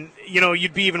 then, you know,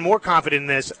 you'd be even more confident in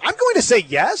this. I'm going to say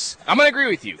yes. I'm going to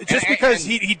agree with you. Just because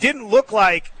he didn't look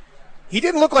like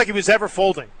he was ever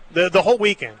folding the whole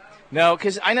weekend. No,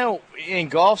 because I know in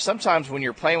golf sometimes when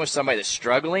you're playing with somebody that's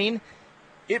struggling,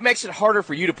 it makes it harder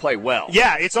for you to play well.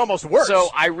 Yeah, it's almost worse. So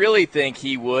I really think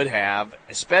he would have,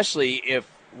 especially if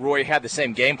Rory had the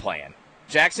same game plan.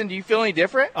 Jackson, do you feel any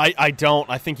different? I don't.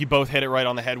 I think you both hit it right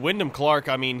on the head. Wyndham Clark,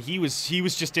 I mean, he was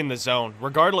just in the zone.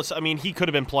 Regardless, I mean, he could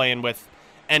have been playing with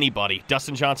anybody.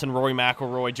 Dustin Johnson, Rory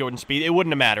McIlroy, Jordan Spieth. It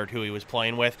wouldn't have mattered who he was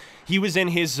playing with. He was in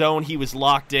his zone. He was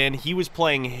locked in. He was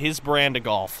playing his brand of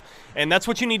golf. And that's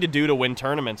what you need to do to win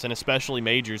tournaments, and especially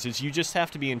majors, is you just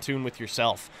have to be in tune with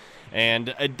yourself.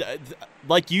 And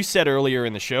like you said earlier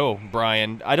in the show,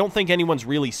 Brian, I don't think anyone's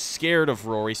really scared of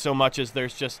Rory so much as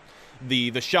there's just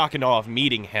the shock and awe of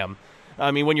meeting him.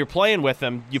 I mean, when you're playing with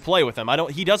him, you play with him.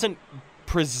 He doesn't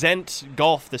present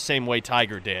golf the same way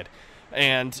Tiger did.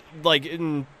 And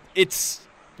it's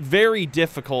very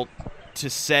difficult to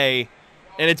say,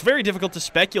 and it's very difficult to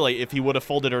speculate if he would have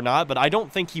folded or not, but I don't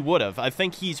think he would have. I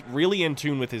think he's really in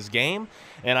tune with his game,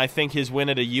 and I think his win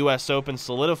at a U.S. Open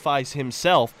solidifies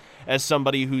himself as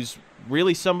somebody who's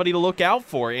really somebody to look out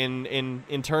for in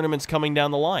tournaments coming down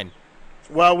the line.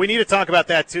 Well, we need to talk about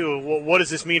that, too. What does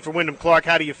this mean for Wyndham Clark?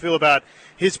 How do you feel about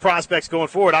his prospects going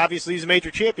forward? Obviously, he's a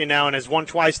major champion now and has won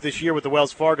twice this year with the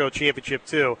Wells Fargo Championship,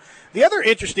 too. The other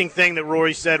interesting thing that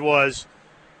Rory said was,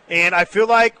 and I feel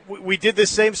like we did this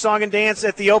same song and dance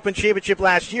at the Open Championship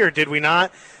last year, did we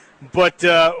not? But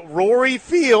Rory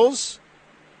feels,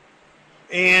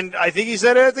 and I think he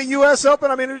said it at the U.S.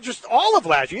 Open, I mean, just all of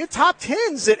last year. He had top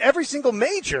tens at every single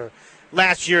major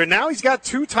last year. Now he's got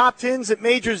 2 top tens at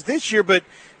majors this year, but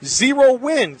 0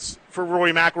 wins for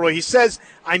Rory McIlroy. He says,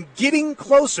 I'm getting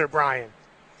closer, Brian.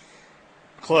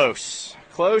 Close.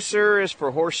 Closer is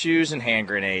for horseshoes and hand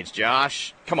grenades,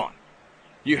 Josh. Come on.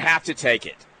 You have to take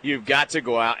it. You've got to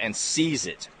go out and seize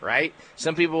it, right?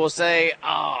 Some people will say,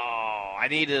 oh, I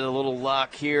needed a little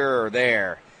luck here or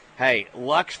there. Hey,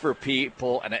 luck's for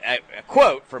people, and a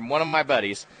quote from one of my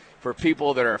buddies, for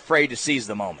people that are afraid to seize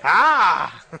the moment.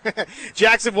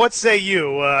 Jackson, what say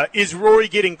you? Is Rory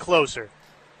getting closer?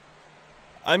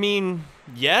 I mean,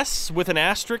 yes, with an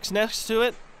asterisk next to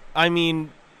it. I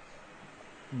mean,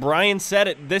 Brian said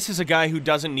it. This is a guy who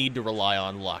doesn't need to rely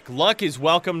on luck. Luck is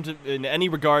welcomed in any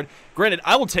regard. Granted,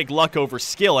 I will take luck over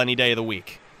skill any day of the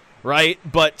week, right?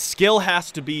 But skill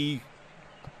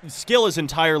is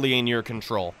entirely in your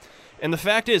control. And the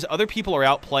fact is, other people are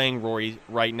outplaying Rory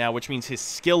right now, which means his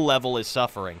skill level is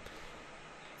suffering.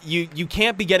 You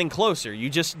can't be getting closer.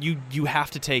 You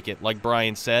have to take it, like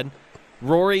Brian said.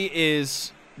 Rory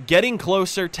is getting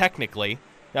closer technically.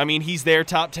 I mean, he's there,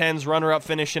 top tens, runner-up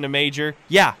finish in a major.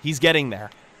 Yeah, he's getting there.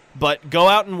 But go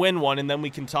out and win one, and then we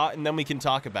can talk. And then we can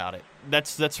talk about it.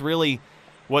 That's really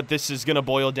what this is going to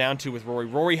boil down to with Rory.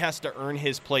 Rory has to earn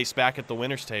his place back at the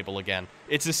winners' table again.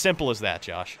 It's as simple as that,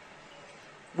 Josh.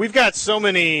 We've got so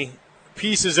many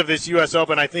pieces of this U.S.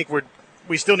 Open I think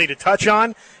we still need to touch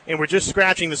on, and we're just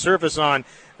scratching the surface on.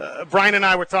 Brian and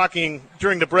I were talking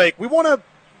during the break. We want to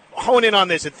hone in on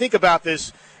this and think about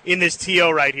this in this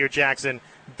TO right here, Jackson.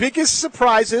 Biggest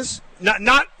surprises,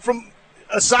 not from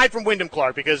aside from Wyndham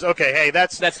Clark, because okay, hey,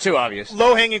 that's too obvious.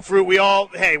 Low hanging fruit.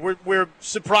 We're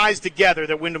surprised together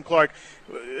that Wyndham Clark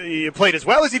played as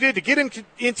well as he did to get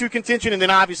into contention, and then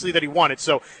obviously that he won it.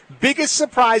 So biggest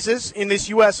surprises in this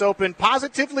U.S. Open,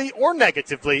 positively or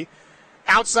negatively,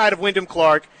 outside of Wyndham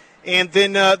Clark, and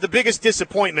then the biggest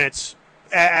disappointments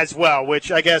as well, which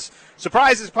I guess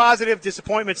surprise is positive,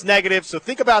 disappointment's negative. So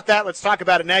think about that. Let's talk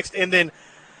about it next. And then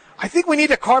I think we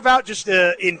need to carve out just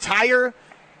an entire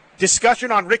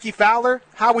discussion on Ricky Fowler,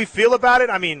 how we feel about it.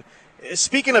 I mean,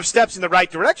 speaking of steps in the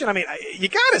right direction, I mean, you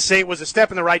got to say it was a step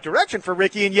in the right direction for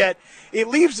Ricky, and yet it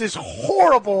leaves this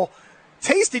horrible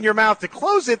taste in your mouth to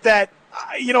close it that,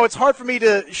 it's hard for me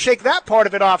to shake that part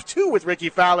of it off, too, with Ricky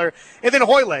Fowler. And then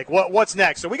Hoylake, what's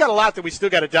next? So we got a lot that we still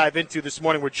got to dive into this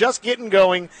morning. We're just getting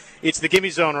going. It's the Gimme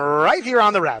Zone right here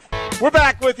on the Ref. We're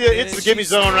back with you. It's the Gimme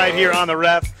Zone right here on the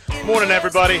Ref. Morning,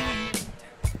 everybody.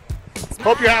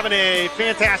 Hope you're having a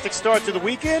fantastic start to the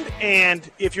weekend.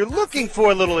 And if you're looking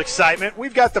for a little excitement,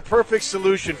 we've got the perfect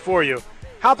solution for you.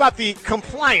 How about the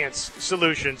Compliance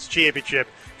Solutions Championship?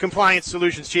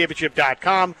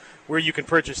 ComplianceSolutionsChampionship.com, where you can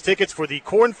purchase tickets for the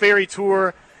Korn Ferry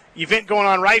Tour event going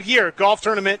on right here, golf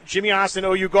tournament, Jimmy Austin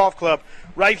OU Golf Club,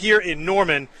 right here in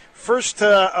Norman. First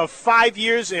of 5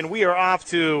 years, and we are off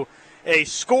to a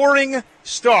scoring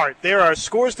start. There are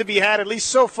scores to be had, at least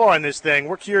so far in this thing.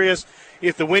 We're curious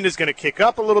if the wind is going to kick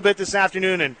up a little bit this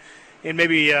afternoon and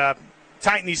maybe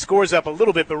tighten these scores up a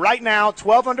little bit. But right now,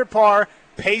 12 under par,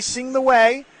 pacing the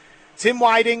way. Tim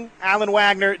Whiting, Alan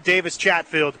Wagner, Davis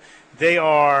Chatfield, they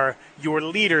are your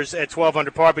leaders at 12 under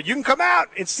par. But you can come out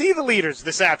and see the leaders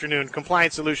this afternoon,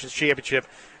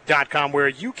 ComplianceSolutionsChampionship.com, where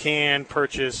you can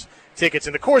purchase tickets.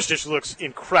 And the course just looks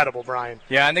incredible, Brian.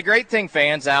 Yeah, and the great thing,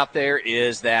 fans out there,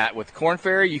 is that with Korn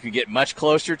Ferry, you can get much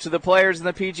closer to the players in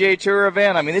the PGA Tour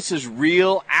event. I mean, this is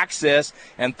real access,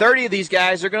 and 30 of these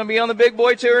guys are going to be on the Big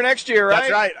Boy Tour next year, right?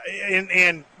 That's right,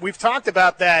 and we've talked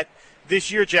about that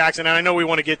this year, Jackson, and I know we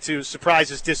want to get to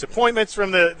surprises, disappointments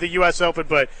from the U.S. Open,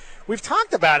 but we've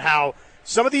talked about how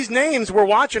some of these names we're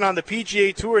watching on the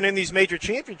PGA Tour and in these major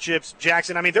championships,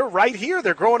 Jackson, I mean, they're right here.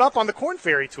 They're growing up on the Korn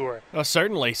Ferry Tour. Oh,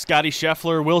 certainly. Scotty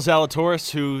Scheffler, Will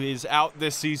Zalatoris, who is out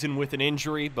this season with an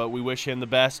injury, but we wish him the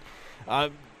best. I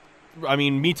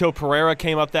mean, Mito Pereira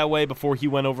came up that way before he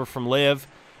went over from LIV.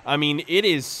 I mean,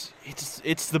 it's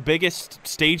the biggest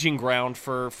staging ground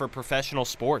for professional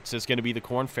sports is going to be the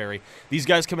Korn Ferry. These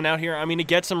guys coming out here, I mean, it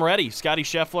gets them ready. Scotty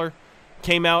Scheffler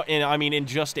came out in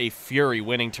just a fury,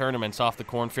 winning tournaments off the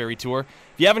Korn Ferry Tour.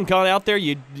 If you haven't gone out there,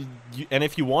 and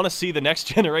if you want to see the next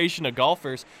generation of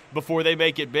golfers before they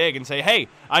make it big and say, hey,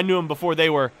 I knew them before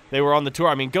they were on the tour,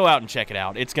 I mean, go out and check it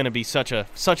out. It's going to be such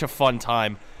a fun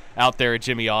time out there at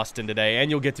Jimmy Austin today,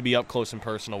 and you'll get to be up close and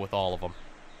personal with all of them.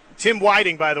 Tim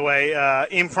Whiting, by the way,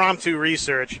 impromptu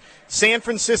research. San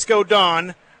Francisco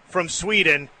Don from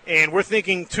Sweden, and we're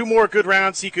thinking 2 more good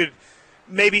rounds. He could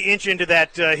maybe inch into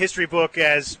that history book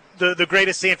as the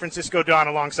greatest San Francisco Don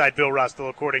alongside Bill Russell,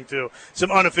 according to some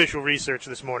unofficial research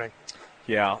this morning.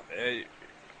 Yeah.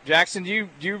 Jackson, do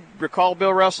you recall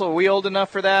Bill Russell? Are we old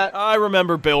enough for that? I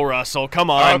remember Bill Russell.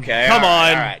 Come on. Okay. Come on.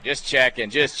 All right. Just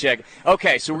checking.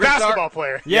 Okay, so we're basketball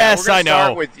player. Yes, we're I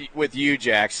know. Start with you,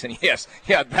 Jackson. Yes.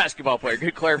 Yeah, basketball player.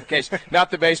 Good clarification. Not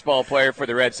the baseball player for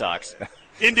the Red Sox.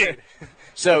 Indeed.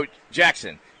 So,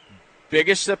 Jackson,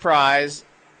 biggest surprise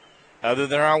other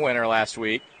than our winner last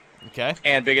week. Okay.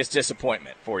 And biggest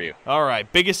disappointment for you. All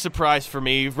right. Biggest surprise for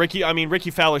me,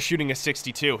 Ricky Fowler shooting a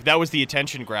 62. That was the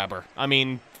attention grabber. I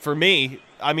mean, for me,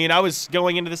 I was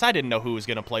going into this, I didn't know who was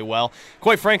going to play well.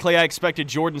 Quite frankly, I expected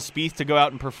Jordan Spieth to go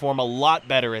out and perform a lot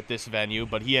better at this venue,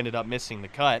 but he ended up missing the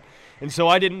cut. And so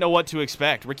I didn't know what to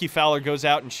expect. Ricky Fowler goes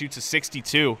out and shoots a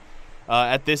 62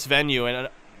 at this venue, and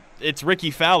it's Ricky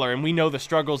Fowler, and we know the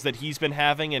struggles that he's been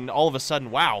having, and all of a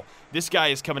sudden, wow, this guy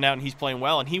is coming out and he's playing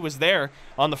well, and he was there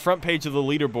on the front page of the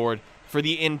leaderboard for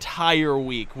the entire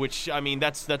week, which, I mean,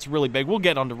 that's really big. We'll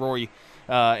get onto Rory,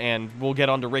 and we'll get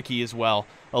onto Ricky as well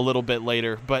a little bit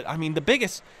later. But, I mean, the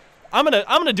biggest – I'm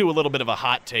gonna do a little bit of a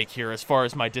hot take here as far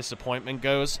as my disappointment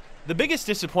goes. The biggest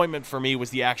disappointment for me was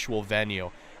the actual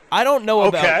venue. I don't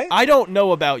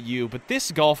know about you, but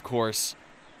this golf course –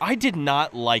 I did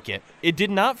not like it. It did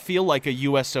not feel like a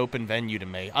U.S. Open venue to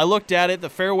me. I looked at it. The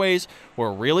fairways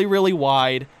were really, really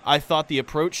wide. I thought the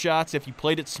approach shots, if you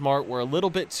played it smart, were a little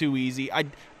bit too easy.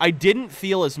 I didn't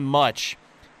feel as much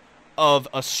of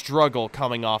a struggle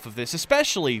coming off of this,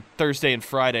 especially Thursday and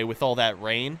Friday with all that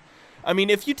rain. I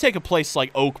mean, if you take a place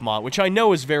like Oakmont, which I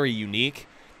know is very unique,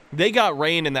 they got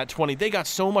rain in that 20. They got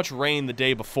so much rain the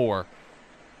day before.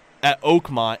 at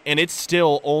Oakmont, and it's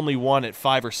still only won at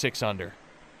 5 or 6 under.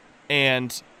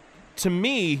 And to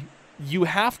me, you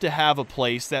have to have a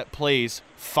place that plays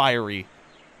fiery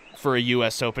for a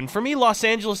U.S. Open. For me, Los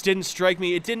Angeles didn't strike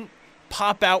me. It didn't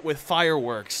pop out with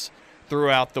fireworks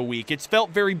throughout the week. It's felt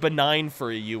very benign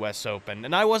for a U.S. Open,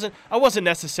 and I wasn't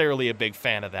necessarily a big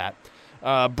fan of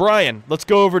that. Brian, let's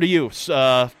go over to you.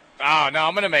 Oh, no,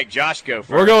 I'm going to make Josh go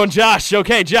first. We're going Josh.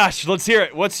 Okay, Josh, let's hear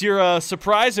it. What's your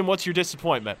surprise and what's your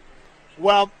disappointment?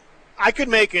 Well, I could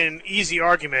make an easy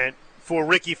argument for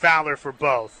Ricky Fowler for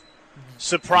both.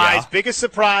 Surprise, biggest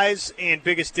surprise and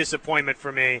biggest disappointment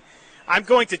for me. I'm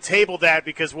going to table that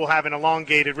because we'll have an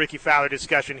elongated Ricky Fowler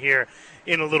discussion here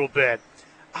in a little bit.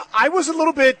 I was a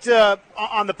little bit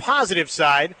on the positive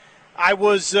side. I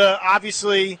was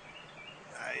obviously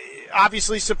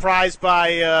surprised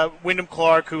by Wyndham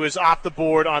Clark, who is off the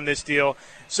board on this deal.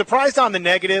 Surprised on the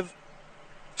negative.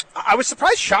 I was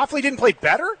surprised Schauffele didn't play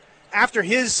better after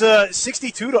his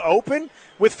 62 to open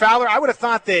with Fowler. I would have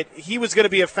thought that he was going to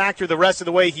be a factor the rest of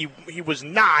the way. He was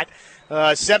not.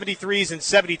 73s and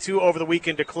 72 over the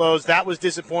weekend to close. That was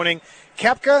disappointing.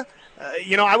 Koepka,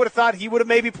 I would have thought he would have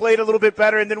maybe played a little bit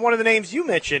better. And then one of the names you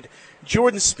mentioned,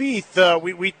 Jordan Spieth,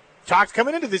 we talked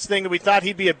coming into this thing that we thought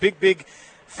he'd be a big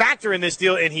factor in this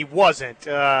deal, and he wasn't.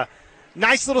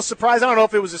 Nice little surprise. I don't know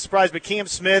if it was a surprise, but Cam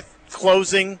Smith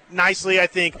closing nicely. I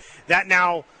think that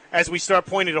now, as we start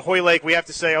pointing to Hoylake, we have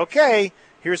to say, okay,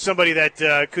 here's somebody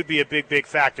that could be a big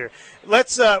factor.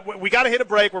 Let's we got to hit a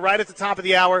break. We're right at the top of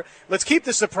the hour. Let's keep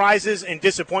the surprises and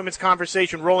disappointments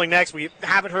conversation rolling next. We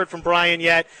haven't heard from Brian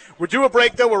yet. We're due a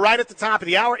break, though. We're right at the top of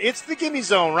the hour. It's the Gimme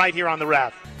Zone right here on the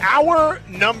Ref. Hour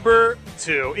number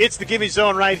 2. It's the Gimme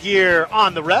Zone right here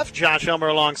on the Ref. Josh Elmer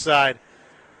alongside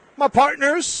my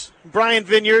partners, Brian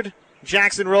Vineyard,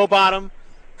 Jackson Rowbottom,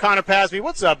 Connor Pasby.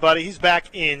 What's up, buddy? He's back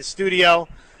in studio.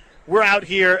 We're out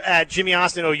here at Jimmy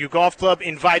Austin OU Golf Club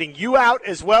inviting you out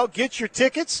as well. Get your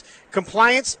tickets,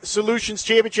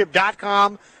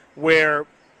 ComplianceSolutionsChampionship.com, where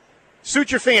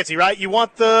suit your fancy, right? You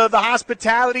want the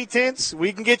hospitality tents?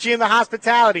 We can get you in the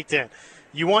hospitality tent.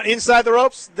 You want inside the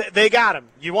ropes? They got them.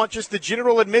 You want just the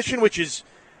general admission, which is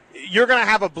you're going to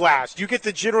have a blast. You get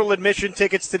the general admission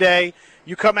tickets today.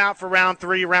 You come out for round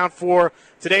 3, round 4,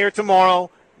 today or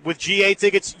tomorrow. With GA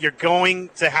tickets, you're going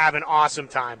to have an awesome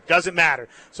time. Doesn't matter.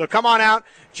 So come on out,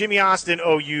 Jimmy Austin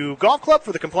OU Golf Club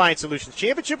for the Compliance Solutions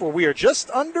Championship, where we are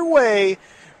just underway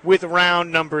with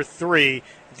round number 3.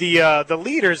 The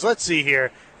leaders, let's see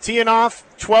here, teeing off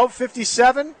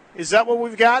 12:57. Is that what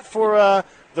we've got for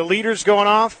the leaders going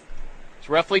off? It's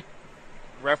roughly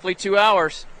 2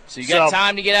 hours. So you got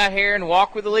time to get out here and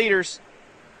walk with the leaders.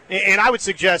 And I would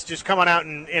suggest just coming out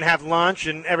and have lunch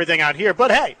and everything out here.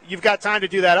 But, hey, you've got time to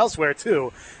do that elsewhere,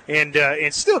 too, and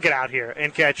still get out here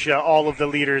and catch all of the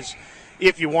leaders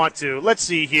if you want to. Let's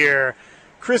see here.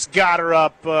 Chris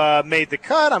Gotterup made the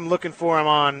cut. I'm looking for him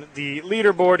on the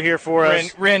leaderboard here for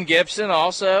us. Ren Gibson,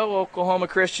 also Oklahoma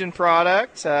Christian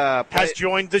product. Has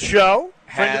joined the show,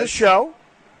 friend of the show.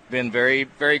 Been very,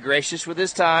 very gracious with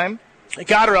his time.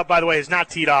 Gotterup, by the way, is not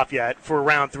teed off yet for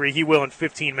round 3. He will in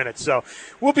 15 minutes. So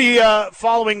we'll be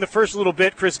following the first little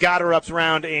bit, Chris Gotterup's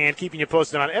round, and keeping you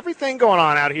posted on everything going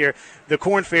on out here, the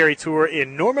Korn Ferry Tour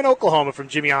in Norman, Oklahoma from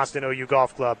Jimmy Austin OU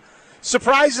Golf Club.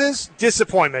 Surprises,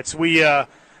 disappointments. The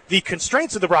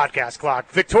constraints of the broadcast clock.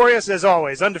 Victorious, as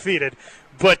always, undefeated.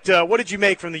 But what did you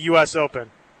make from the U.S.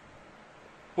 Open?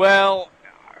 Well,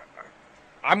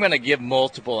 I'm going to give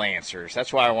multiple answers.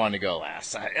 That's why I wanted to go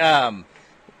last.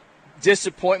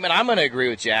 Disappointment, I'm going to agree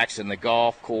with Jackson. The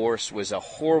golf course was a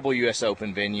horrible U.S.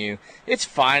 Open venue. It's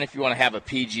fine if you want to have a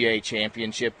PGA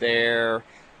championship there.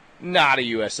 Not a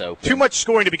U.S. Open. Too much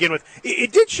scoring to begin with.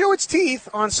 It did show its teeth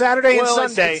on Saturday and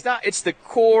Sunday. It's the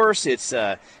course. It's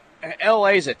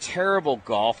L.A. is a terrible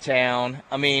golf town.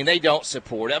 I mean, they don't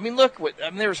support it. I mean,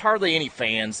 there's hardly any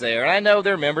fans there. And I know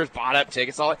their members bought up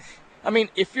tickets. I mean,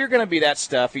 if you're going to be that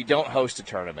stuffy, don't host a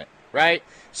tournament, right?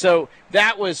 So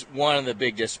that was one of the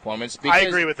big disappointments. I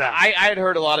agree with that. I had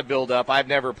heard a lot of build-up. I've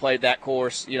never played that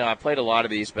course. I played a lot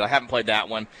of these, but I haven't played that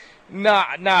one.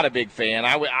 Not a big fan.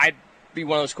 I'd be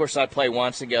one of those courses I'd play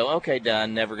once and go, okay,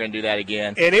 done, never going to do that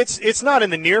again. And it's not in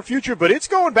the near future, but it's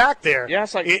going back there. Yeah,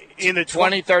 it's like in the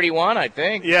 2031, I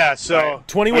think. Yeah, so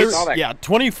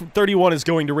 2031 is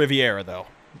going to Riviera, though.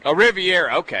 Oh,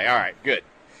 Riviera. Okay, all right, good.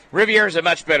 Riviera's a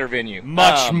much better venue.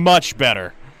 Much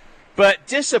better. But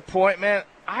disappointment,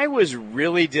 I was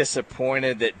really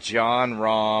disappointed that John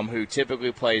Rahm, who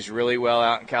typically plays really well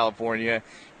out in California,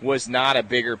 was not a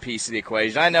bigger piece of the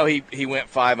equation. I know he went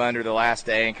 5 under the last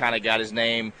day and kind of got his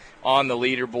name on the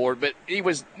leaderboard, but he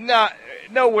was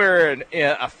nowhere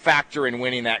a factor in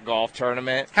winning that golf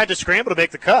tournament. Had to scramble to make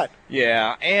the cut.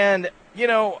 Yeah, and,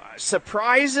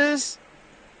 surprises,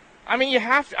 I mean,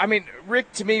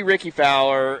 to me, Ricky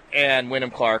Fowler and Wyndham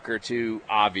Clark are too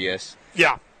obvious.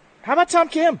 Yeah. How about Tom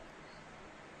Kim?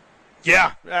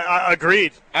 Yeah,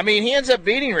 agreed. I mean, he ends up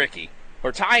beating Ricky.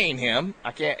 Or tying him.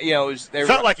 I can't,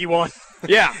 Felt like he won.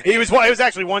 Yeah. It was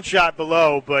actually one shot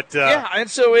below, but. Yeah, and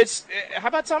so how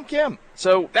about Tom Kim?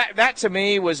 So that to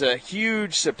me was a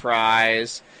huge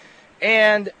surprise.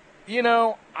 And,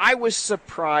 I was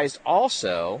surprised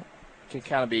also, can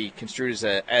kind of be construed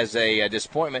as a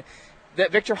disappointment,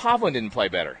 that Victor Hovland didn't play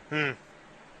better.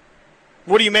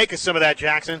 What do you make of some of that,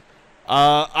 Jackson?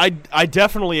 I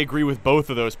definitely agree with both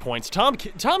of those points. Tom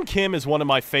Kim is one of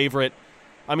my favorite.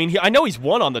 I mean, I know he's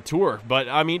won on the tour, but,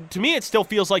 I mean, to me it still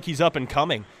feels like he's up and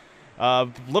coming.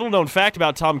 Little known fact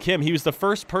about Tom Kim, he was the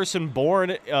first person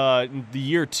born in the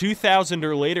year 2000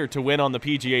 or later to win on the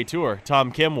PGA Tour.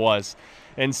 Tom Kim was.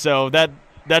 And so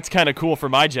that's kind of cool for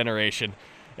my generation.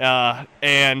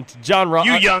 And John Rahm.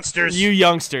 You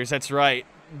youngsters, that's right.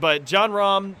 But John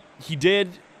Rahm,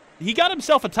 he got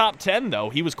himself a top 10,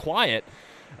 though. He was quiet.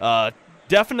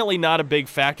 Definitely not a big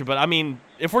factor, but, I mean,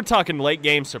 if we're talking late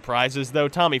game surprises, though,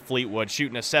 Tommy Fleetwood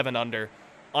shooting a 7 under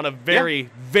on a very,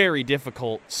 very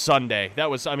difficult Sunday.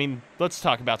 Let's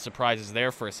talk about surprises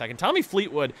there for a second. Tommy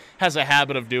Fleetwood has a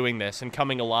habit of doing this and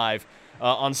coming alive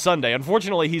on Sunday.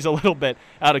 Unfortunately, he's a little bit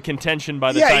out of contention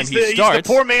by the time he starts. He's the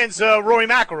poor man's Rory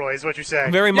McIlroy is what you're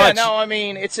saying. Very much. Yeah, no, I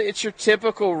mean, it's your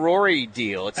typical Rory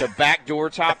deal. It's a backdoor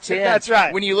top 10. That's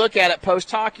right. When you look at it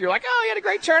post-talk, you're like, oh, he had a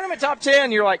great tournament, top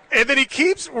 10. You're like... And then he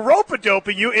keeps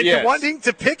rope-a-doping you into wanting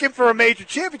to pick him for a major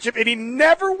championship, and he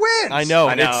never wins. I know.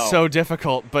 It's so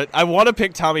difficult, but I want to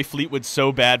pick Tommy Fleetwood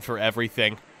so bad for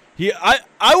everything. I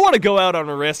want to go out on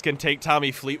a risk and take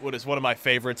Tommy Fleetwood as one of my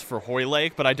favorites for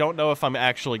Hoylake, but I don't know if I'm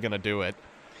actually going to do it.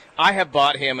 I have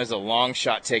bought him as a long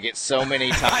shot ticket so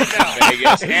many times in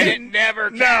Vegas, and it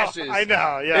never cashes. I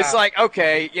know, yeah. It's like,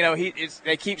 okay,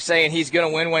 they keep saying he's going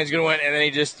to win, and then he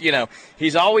just,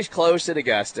 he's always close at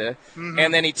Augusta,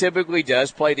 and then he typically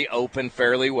does play the Open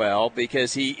fairly well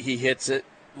because he hits it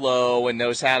low and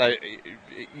knows how to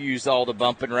use all the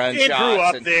bump and run shots. Grew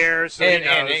up there,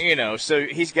 so so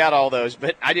he's got all those.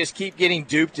 But I just keep getting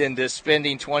duped into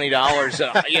spending $20,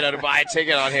 to buy a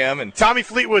ticket on him. And Tommy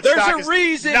Fleetwood, there's a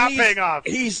reason not paying off.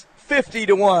 He's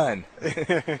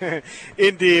 50-1.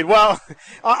 Indeed. Well,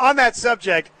 on that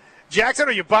subject, Jackson,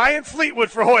 are you buying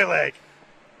Fleetwood for Hoylake?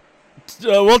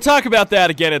 We'll talk about that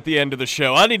again at the end of the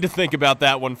show. I need to think about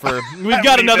that one for. We've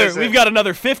got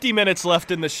another 50 minutes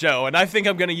left in the show, and I think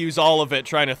I'm going to use all of it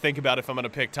trying to think about if I'm going to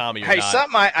pick Tommy or not. Hey,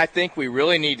 something I think we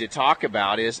really need to talk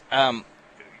about is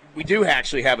we do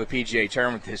actually have a PGA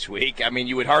tournament this week. I mean,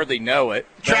 you would hardly know it.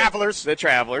 The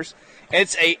Travelers.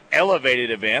 It's a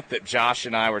elevated event that Josh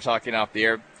and I were talking off the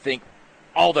air. I think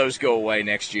all those go away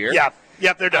next year.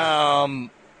 Yep, they're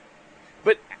done.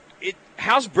 But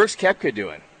how's Brooks Koepka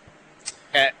doing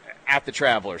at the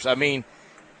Travelers? I mean,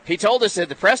 he told us at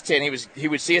the press tent he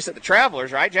would see us at the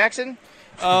Travelers, right, Jackson?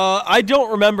 I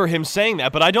don't remember him saying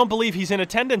that, but I don't believe he's in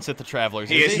attendance at the Travelers.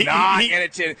 He is not in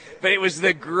attendance, but it was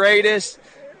the greatest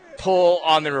pull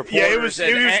on the reporters. Yeah,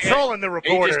 he was trolling the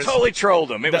reporters. He just totally trolled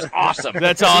them. It was awesome.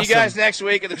 That's awesome. See you guys next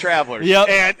week at the Travelers. Yep.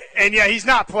 And yeah, he's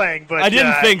not playing. But I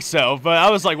didn't think so, but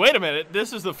I was like, wait a minute.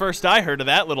 This is the first I heard of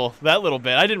that little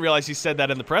bit. I didn't realize he said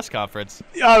that in the press conference.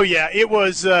 Oh, yeah. It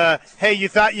was, hey, you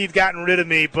thought you'd gotten rid of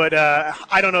me, but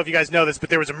I don't know if you guys know this,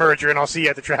 but there was a merger, and I'll see you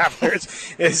at the Travelers.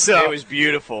 So, it was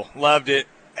beautiful. Loved it.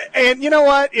 And you know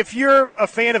what? If you're a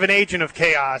fan of an agent of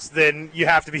chaos, then you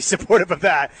have to be supportive of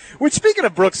that. Which, speaking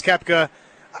of Brooks Koepka,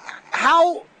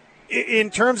 how,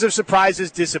 in terms of surprises,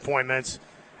 disappointments,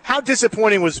 how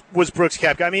disappointing was Brooks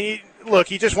Koepka? I mean, look,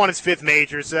 he just won his 5th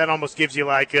major, so that almost gives you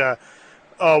like a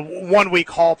 1-week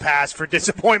hall pass for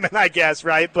disappointment, I guess,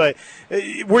 right? But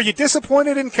were you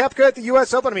disappointed in Koepka at the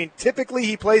U.S. Open? I mean, typically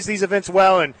he plays these events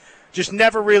well and just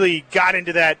never really got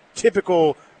into that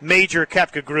typical major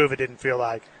Koepka groove, it didn't feel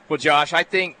like. Well, Josh, I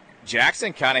think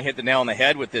Jackson kind of hit the nail on the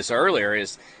head with this earlier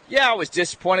I was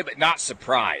disappointed but not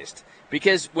surprised.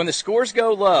 Because when the scores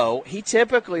go low,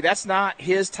 that's not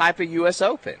his type of U.S.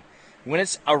 Open. When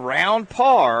it's around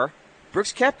par,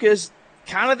 Brooks Koepka's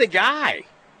kind of the guy.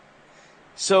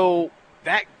 So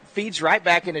that feeds right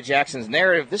back into Jackson's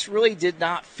narrative. This really did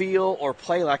not feel or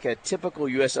play like a typical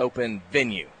U.S. Open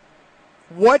venue.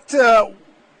 What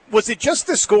was it just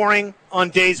the scoring on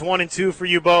days 1 and 2 for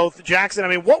you both, Jackson? I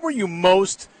mean, what were you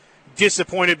most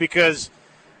disappointed because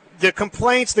the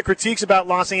complaints, the critiques about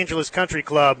Los Angeles Country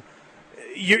Club,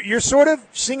 you're sort of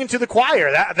singing to the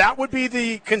choir. That would be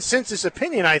the consensus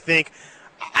opinion, I think.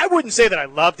 I wouldn't say that I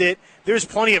loved it. There's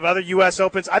plenty of other U.S.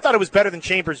 Opens. I thought it was better than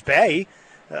Chambers Bay.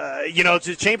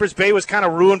 Chambers Bay was kind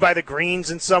of ruined by the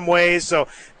greens in some ways. So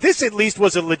this at least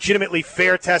was a legitimately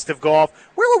fair test of golf.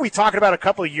 Where were we talking about a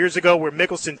couple of years ago where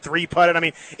Mickelson three-putted? I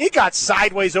mean, it got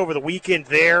sideways over the weekend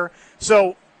there.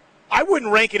 So I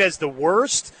wouldn't rank it as the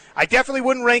worst. I definitely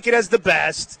wouldn't rank it as the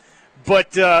best.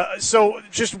 But so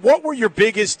just what were your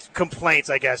biggest complaints,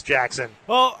 I guess, Jackson?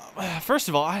 Well, first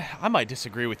of all, I might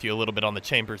disagree with you a little bit on the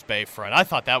Chambers Bay front. I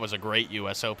thought that was a great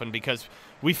U.S. Open because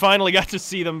we finally got to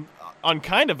see them on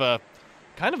kind of a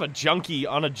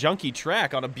junky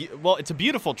track it's a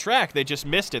beautiful track. They just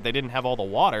missed it. They didn't have all the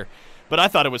water. But I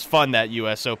thought it was fun, that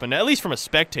U.S. Open, at least from a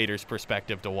spectator's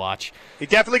perspective to watch. It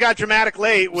definitely got dramatic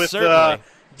late with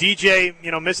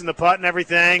DJ, missing the putt and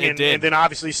everything, and then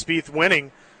obviously Spieth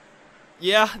winning.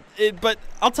 Yeah, but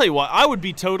I'll tell you what, I would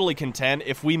be totally content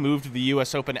if we moved the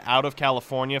U.S. Open out of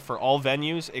California for all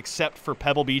venues except for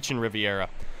Pebble Beach and Riviera.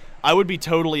 I would be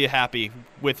totally happy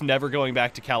with never going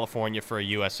back to California for a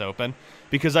U.S. Open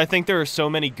because I think there are so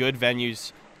many good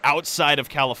venues outside of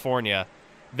California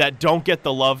that don't get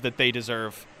the love that they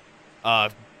deserve,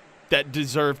 that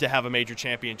deserve to have a major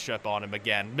championship on them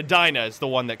again. Medina is the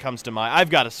one that comes to mind. I've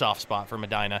got a soft spot for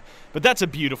Medina, but that's a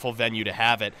beautiful venue to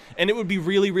have it. And it would be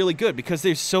really, really good because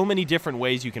there's so many different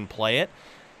ways you can play it.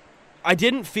 I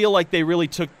didn't feel like they really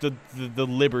took the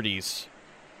liberties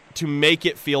to make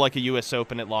it feel like a U.S.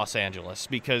 Open at Los Angeles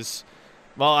because,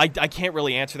 well, I can't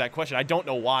really answer that question. I don't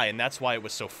know why, and that's why it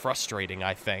was so frustrating,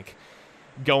 I think,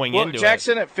 going into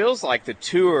Jackson, it feels like the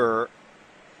tour,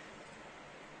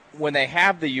 when they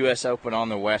have the U.S. Open on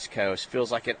the West Coast,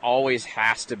 feels like it always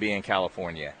has to be in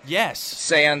California. Yes.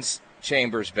 Sans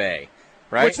Chambers Bay,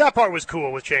 right? Which that part was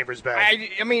cool with Chambers Bay.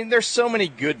 I mean, there's so many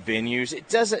good venues. It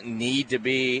doesn't need to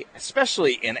be,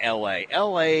 especially in L.A.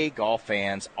 L.A. golf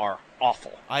fans are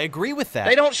awful. I agree with that.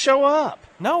 They don't show up.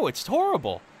 No, it's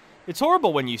horrible. It's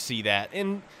horrible when you see that.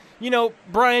 And,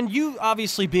 Brian, you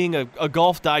obviously being a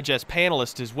Golf Digest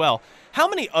panelist as well, how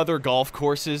many other golf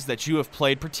courses that you have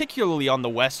played, particularly on the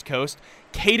West Coast,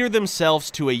 cater themselves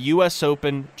to a U.S.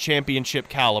 Open championship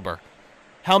caliber?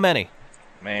 How many?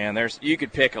 Man, you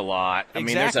could pick a lot. Exactly. I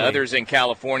mean, there's others in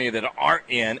California that aren't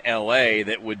in L.A.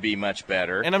 that would be much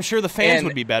better. And I'm sure the fans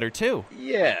would be better, too.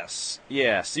 Yes.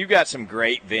 You've got some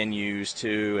great venues,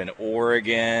 too, in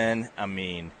Oregon. I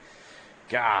mean,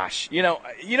 gosh.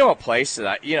 A place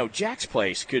that Jack's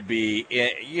Place could be,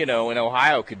 in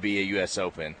Ohio could be a U.S.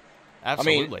 Open.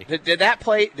 Absolutely. I mean, did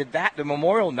the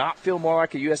Memorial not feel more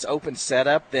like a U.S. Open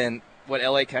setup than what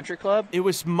L.A. Country Club? It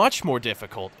was much more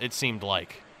difficult, it seemed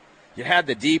like. You had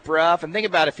the deep rough, and think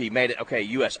about if he made it,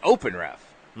 U.S. Open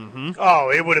rough. Mm-hmm.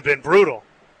 Oh, it would have been brutal.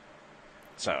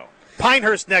 So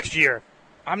Pinehurst next year.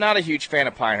 I'm not a huge fan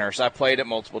of Pinehurst. I played it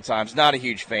multiple times. Not a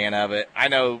huge fan of it. I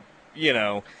know,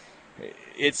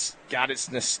 it's got its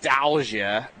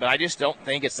nostalgia, but I just don't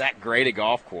think it's that great a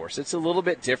golf course. It's a little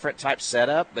bit different type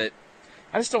setup, but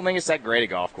I just don't think it's that great a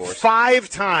golf course. 5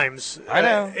 times. I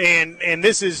know. And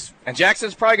this is... And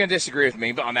Jackson's probably going to disagree with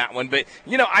me on that one, but,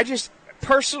 I just...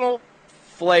 Personal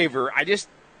flavor, I don't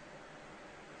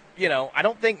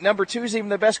think number 2 is even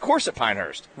the best course at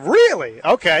Pinehurst. Really?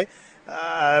 Okay.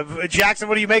 Jackson,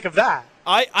 what do you make of that?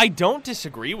 I don't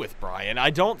disagree with Brian. I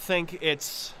don't think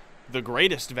it's the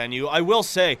greatest venue. I will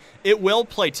say it will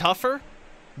play tougher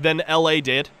than L.A.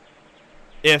 did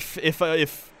if the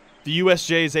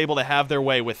USJ is able to have their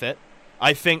way with it.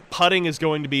 I think putting is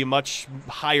going to be a much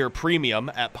higher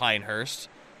premium at Pinehurst.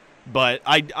 But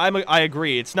I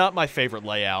agree. It's not my favorite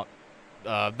layout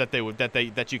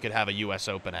that you could have a U.S.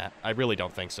 Open at. I really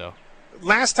don't think so.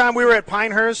 Last time we were at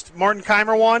Pinehurst, Martin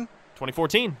Keimer won.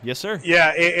 2014, yes, sir.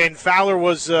 Yeah, and Fowler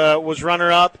was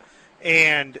runner-up,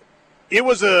 and it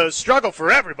was a struggle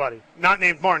for everybody. Not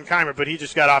named Martin Keimer, but he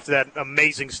just got off to that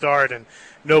amazing start, and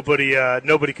nobody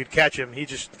could catch him. He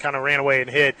just kind of ran away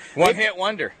and hit. One-hit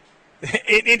wonder.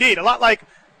 Indeed, a lot like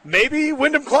maybe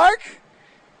Wyndham Clark.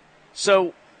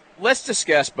 So let's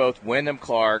discuss both Wyndham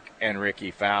Clark and Ricky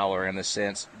Fowler in the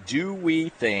sense, do we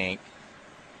think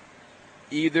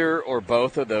either or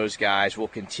both of those guys will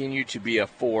continue to be a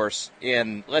force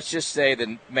in, let's just say,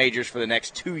 the majors for the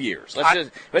next 2 years?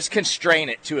 Let's constrain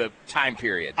it to a time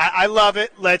period. I love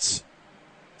it. Let's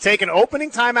take an opening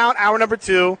timeout, hour number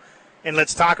 2, and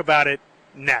let's talk about it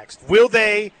next. Will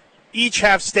they each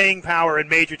have staying power in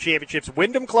major championships?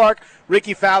 Wyndham Clark,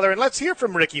 Ricky Fowler, and let's hear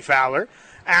from Ricky Fowler.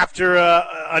 after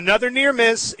another near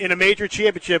miss in a major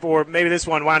championship, or maybe this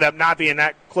one wound up not being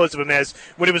that close of a miss.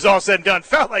 When it was all said and done,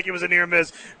 felt like it was a near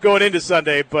miss going into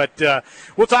Sunday. But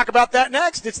we'll talk about that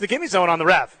next. It's the Gimme Zone on the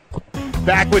Ref.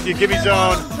 Back with you, Gimme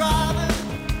Zone.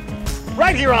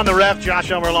 Right here on the Ref,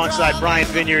 Josh Elmer alongside Brian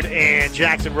Vineyard and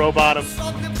Jackson Rowbottom.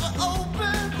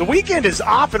 The weekend is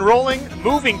off and rolling.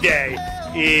 Moving day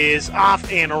is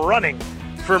off and running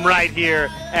from right here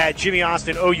at Jimmy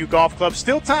Austin OU Golf Club.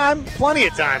 Still time, plenty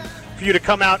of time for you to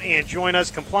come out and join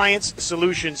us.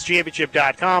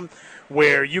 ComplianceSolutionsChampionship.com,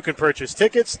 where you can purchase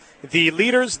tickets. The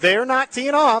leaders, they're not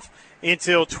teeing off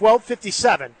until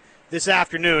 12:57 this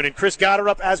afternoon. And Chris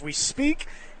Gotterup, as we speak,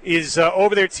 is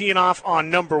over there teeing off on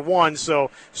number 1.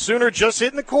 So Sooner just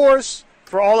hitting the course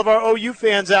for all of our OU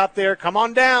fans out there. Come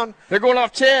on down. They're going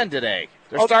off 10 today.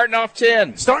 They're starting off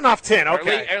 10. Starting off 10,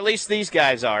 okay. At least these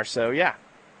guys are, so yeah.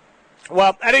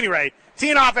 Well, at any rate,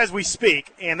 teeing off as we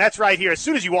speak, and that's right here as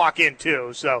soon as you walk in,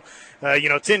 too. So,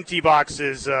 Tin Tee Box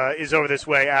is over this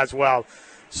way as well.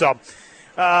 So,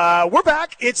 we're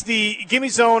back. It's the Gimme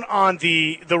Zone on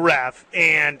the Ref,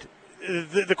 and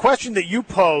the question that you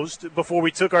posed before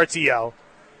we took our TL,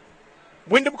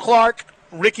 Wyndham Clark,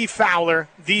 Ricky Fowler,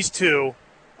 these two,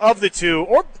 of the two,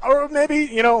 or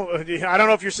maybe, I don't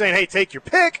know if you're saying, hey, take your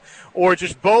pick, or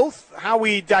just both, how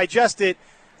we digest it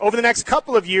over the next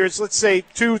couple of years, let's say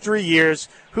 2-3 years,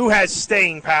 who has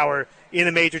staying power in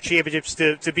the major championships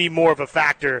to be more of a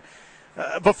factor.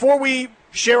 Before we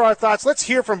share our thoughts, let's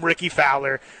hear from Ricky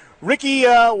Fowler. Ricky,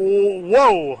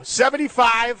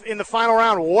 75 in the final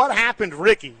round. What happened,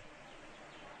 Ricky?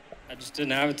 I just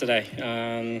didn't have it today.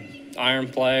 Iron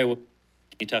play. You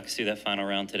talk us through that final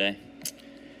round today.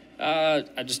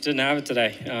 I just didn't have it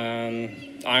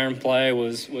today. Iron play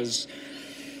was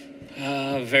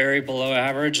very below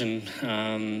average and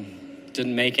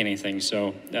didn't make anything.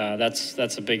 So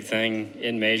that's a big thing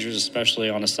in majors, especially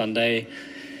on a Sunday,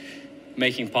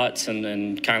 making putts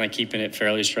and kind of keeping it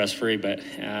fairly stress-free. But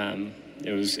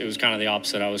it was kind of the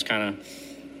opposite. I was kind of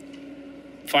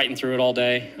fighting through it all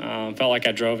day. Felt like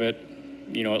I drove it,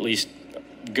 at least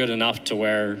good enough to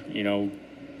where,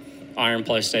 iron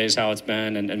play stays how it's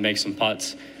been and make some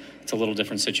putts. It's a little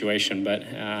different situation, but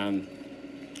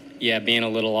being a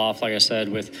little off, like I said,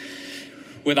 with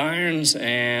irons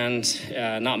and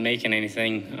not making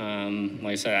anything.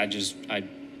 Like I said, I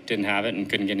didn't have it and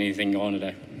couldn't get anything going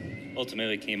today.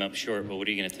 Ultimately came up short, but what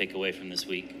are you going to take away from this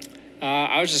week?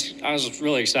 I was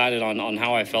really excited on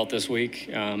how I felt this week,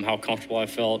 how comfortable I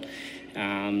felt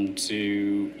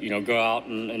to go out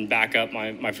and back up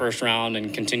my first round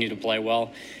and continue to play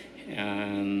well.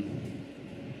 I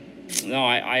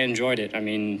enjoyed it. I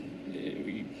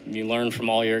mean, you learn from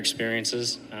all your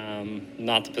experiences.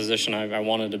 Not the position I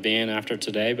wanted to be in after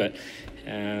today, but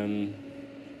a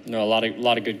lot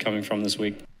of good coming from this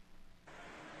week.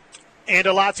 And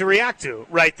a lot to react to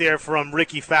right there from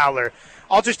Ricky Fowler.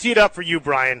 I'll just tee it up for you,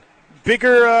 Brian.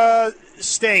 Bigger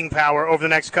staying power over the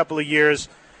next couple of years,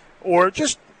 or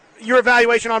just your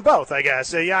evaluation on both, I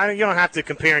guess. You don't have to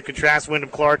compare and contrast Wyndham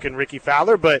Clark and Ricky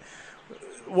Fowler, but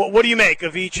what do you make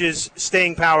of each's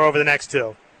staying power over the next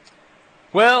two?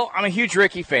 Well, I'm a huge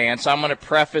Ricky fan, so I'm going to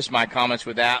preface my comments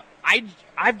with that.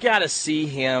 I've got to see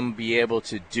him be able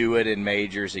to do it in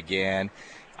majors again.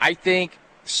 I think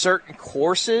certain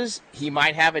courses he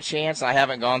might have a chance. I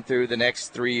haven't gone through the next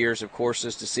 3 years of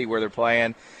courses to see where they're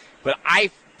playing, but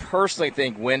I personally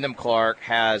think Wyndham Clark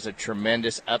has a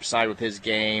tremendous upside with his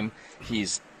game.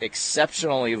 He's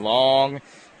exceptionally long,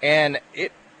 and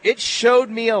it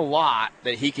showed me a lot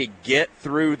that he could get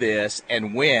through this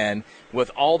and win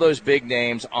with all those big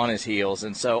names on his heels.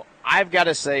 And so I've got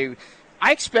to say,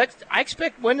 I expect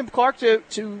Wyndham Clark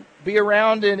to be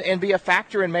around and be a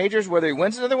factor in majors. Whether he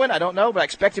wins another one, I don't know, but I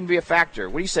expect him to be a factor.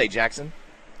 What do you say, Jackson?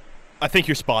 I think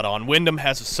you're spot on. Wyndham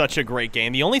has such a great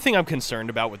game. The only thing I'm concerned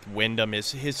about with Wyndham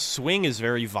is his swing is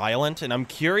very violent, and I'm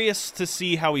curious to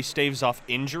see how he staves off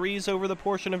injuries over the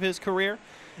portion of his career.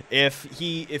 If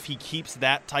he keeps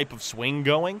that type of swing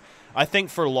going, I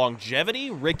think for longevity,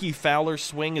 Ricky Fowler's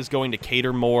swing is going to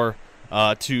cater more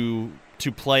to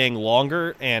playing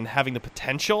longer and having the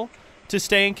potential to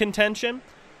stay in contention.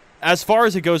 As far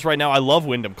as it goes right now, I love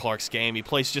Wyndham Clark's game. He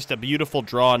plays just a beautiful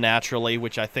draw naturally,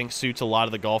 which I think suits a lot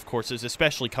of the golf courses,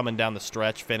 especially coming down the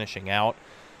stretch, finishing out.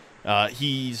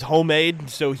 He's homemade,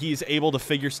 so he's able to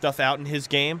figure stuff out in his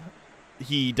game.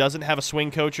 He doesn't have a swing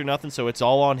coach or nothing, so it's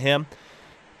all on him.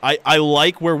 I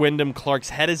like where Wyndham Clark's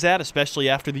head is at, especially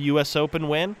after the U.S. Open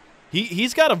win.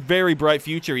 He's got a very bright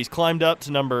future. He's climbed up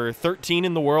to number 13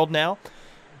 in the world now.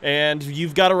 And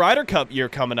you've got a Ryder Cup year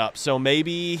coming up, so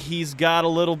maybe he's got a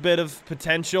little bit of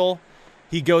potential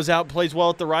he goes out and plays well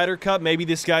at the Ryder Cup. Maybe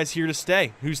this guy's here to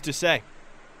stay. Who's to say?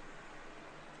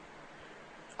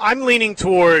 I'm leaning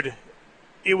toward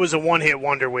it was a one-hit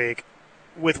wonder week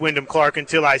with Wyndham Clark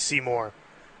until I see more.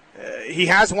 He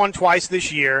has won twice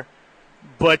this year,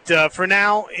 but for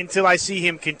now, until I see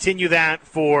him continue that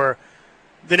for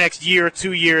the next year or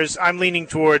 2 years, I'm leaning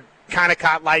toward kind of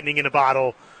caught lightning in a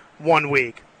bottle 1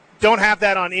 week. Don't have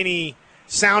that on any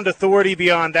sound authority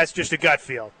beyond that's just a gut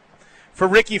feel. For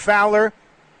Ricky Fowler,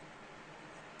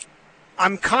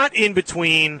 I'm caught in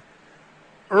between.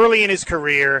 Early in his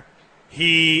career,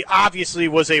 he obviously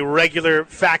was a regular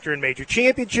factor in major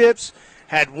championships,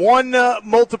 had won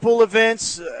multiple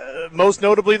events, most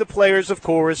notably the Players, of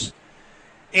course.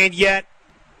 And yet,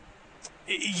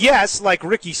 yes, like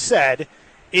Ricky said,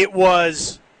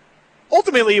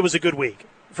 ultimately it was a good week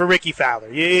for Ricky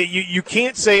Fowler. You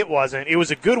can't say it wasn't. It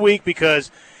was a good week because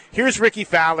here's Ricky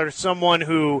Fowler, someone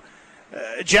who,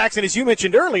 Jackson, as you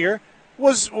mentioned earlier,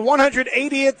 was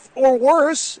 180th or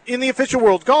worse in the official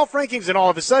world golf rankings, and all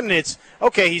of a sudden it's,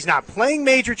 okay, he's not playing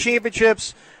major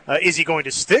championships. Is he going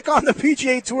to stick on the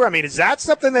PGA Tour? I mean, is that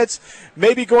something that's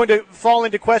maybe going to fall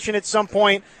into question at some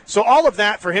point? So all of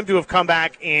that, for him to have come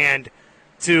back and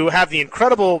to have the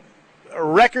incredible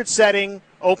record-setting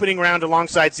opening round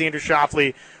alongside Xander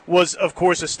Schauffele was, of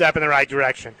course, a step in the right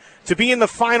direction. To be in the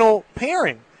final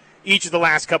pairing each of the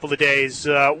last couple of days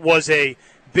was a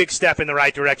big step in the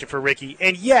right direction for Ricky.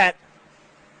 And yet,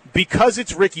 because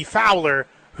it's Ricky Fowler,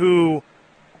 who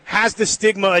has the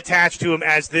stigma attached to him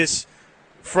as this,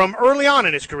 from early on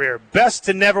in his career, best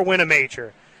to never win a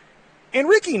major. And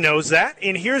Ricky knows that,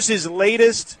 and here's his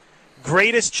latest,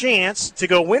 greatest chance to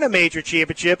go win a major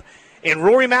championship. And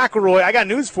Rory McIlroy, I got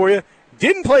news for you,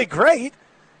 didn't play great.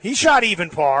 He shot even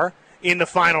par in the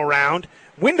final round.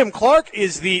 Wyndham Clark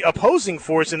is the opposing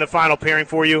force in the final pairing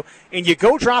for you, and you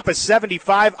go drop a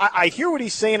 75. I hear what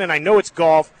he's saying, and I know it's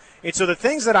golf. And so the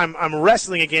things that I'm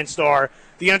wrestling against are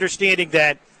the understanding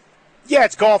that, yeah,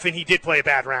 it's golf, and he did play a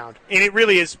bad round. And it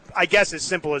really is, I guess, as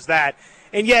simple as that.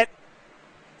 And yet,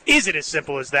 is it as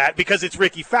simple as that? Because it's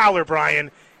Ricky Fowler,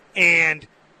 Brian, and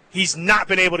he's not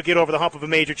been able to get over the hump of a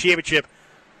major championship.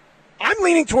 I'm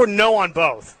leaning toward no on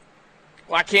both.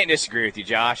 Well, I can't disagree with you,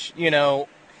 Josh. You know,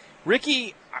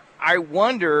 Ricky, I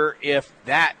wonder if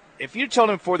you told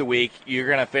him before the week you're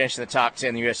going to finish in the top 10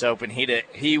 in the U.S. Open,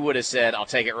 he would have said, I'll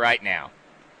take it right now.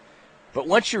 But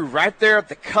once you're right there at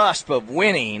the cusp of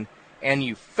winning and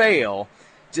you fail,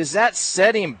 does that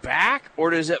set him back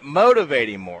or does it motivate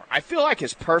him more? I feel like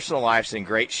his personal life's in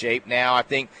great shape now. I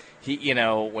think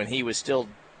when he was still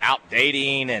out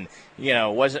dating and,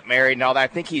 wasn't married and all that,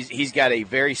 I think he's got a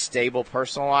very stable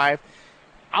personal life.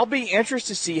 I'll be interested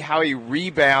to see how he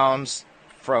rebounds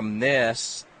from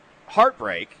this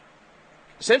heartbreak,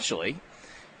 essentially,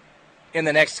 in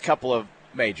the next couple of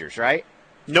majors, right?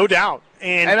 No doubt.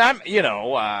 And I'm,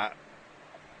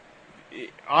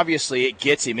 obviously it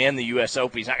gets him in the U.S.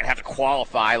 Open. He's not going to have to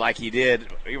qualify like he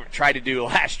tried to do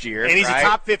last year. And he's right? a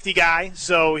top 50 guy,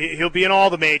 so he'll be in all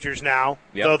the majors now.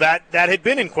 Yep. So that had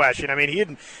been in question. I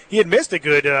mean, he had missed a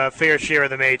good fair share of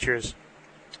the majors.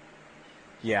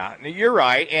 Yeah, you're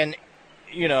right. And,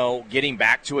 getting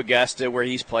back to Augusta where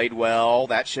he's played well,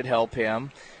 that should help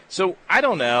him. So, I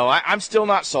don't know. I'm still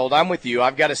not sold. I'm with you.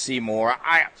 I've got to see more.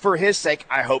 For his sake,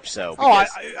 I hope so.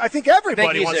 I think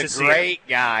everybody wants to see it. He's a great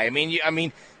guy. I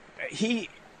mean, he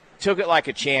took it like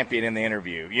a champion in the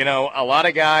interview. A lot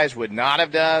of guys would not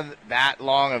have done that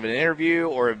long of an interview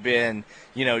or have been,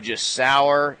 just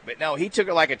sour. But, no, he took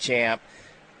it like a champ.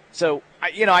 So, I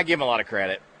give him a lot of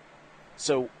credit.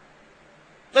 So,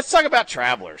 let's talk about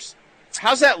Travelers.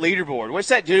 How's that leaderboard? What's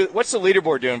the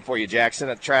leaderboard doing for you, Jackson,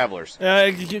 at Travelers?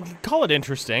 You call it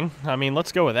interesting. I mean,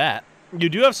 let's go with that. You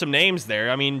do have some names there.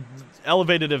 I mean,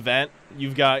 elevated event.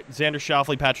 You've got Xander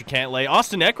Schauffele, Patrick Cantlay.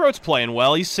 Austin Eckroat's playing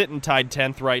well. He's sitting tied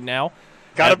 10th right now.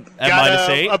 Got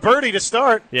a birdie to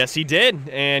start. Yes, he did.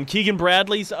 And Keegan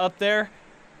Bradley's up there.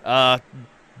 Kind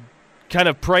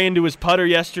of praying to his putter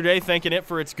yesterday, thanking it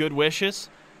for its good wishes.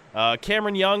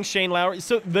 Cameron Young, Shane Lowry.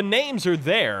 So the names are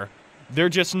there. They're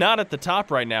just not at the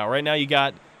top right now. Right now you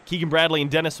got Keegan Bradley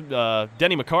and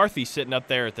Denny McCarthy sitting up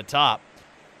there at the top.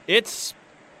 I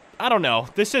don't know.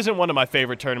 This isn't one of my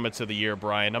favorite tournaments of the year,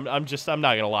 Brian. I'm not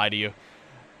going to lie to you.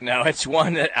 No, it's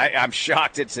one that I'm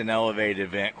shocked it's an elevated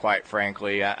event, quite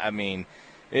frankly. I mean,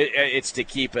 it's to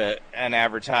keep an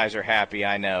advertiser happy,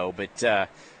 I know. But,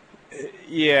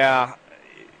 yeah,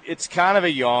 it's kind of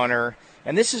a yawner.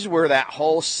 And this is where that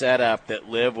whole setup that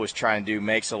Liv was trying to do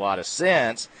makes a lot of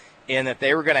sense, in that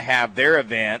they were going to have their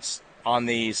events on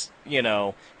these,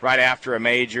 right after a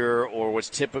major or what's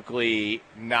typically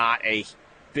not a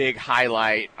big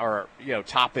highlight or,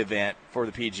 top event for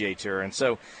the PGA Tour. And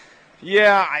so,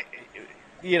 yeah,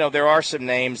 there are some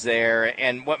names there.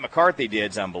 And what McCarthy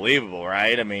did is unbelievable,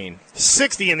 right? I mean,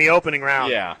 60 in the opening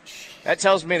round. Yeah. That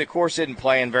tells me the course isn't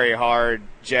playing very hard,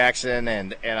 Jackson.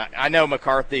 And I know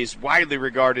McCarthy's widely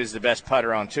regarded as the best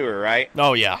putter on tour, right?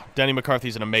 Oh, yeah. Denny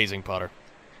McCarthy's an amazing putter.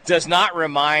 Does not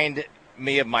remind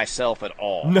me of myself at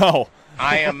all. No.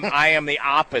 I am the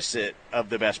opposite of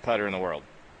the best putter in the world.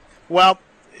 Well,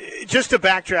 just to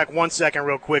backtrack 1 second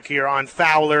real quick here on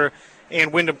Fowler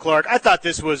and Wyndham Clark, I thought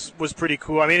this was pretty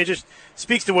cool. I mean, it just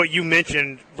speaks to what you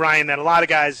mentioned, Brian, that a lot of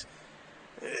guys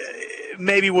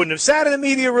maybe wouldn't have sat in the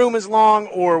media room as long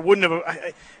or wouldn't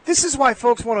have. This is why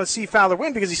folks want to see Fowler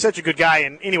win, because he's such a good guy.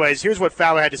 And anyways, here's what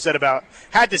Fowler had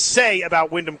to say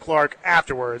about Wyndham Clark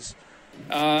afterwards.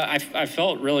 I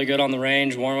felt really good on the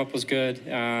range. Warm-up was good.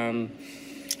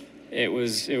 It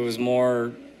was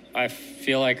more, I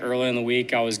feel like early in the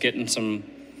week I was getting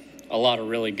a lot of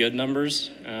really good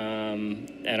numbers.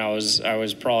 And I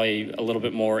was probably a little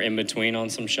bit more in between on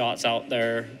some shots out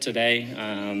there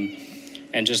today.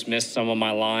 And just missed some of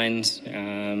my lines.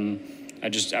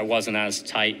 I wasn't as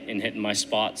tight in hitting my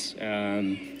spots.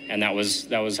 And that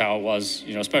was how it was,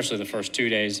 especially the first 2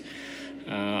 days.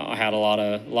 I had a lot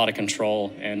of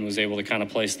control and was able to kind of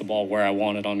place the ball where I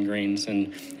wanted on greens.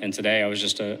 And today I was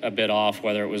just a bit off,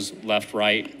 whether it was left,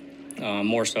 right,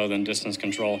 more so than distance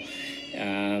control,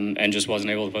 and just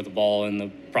wasn't able to put the ball in the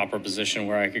proper position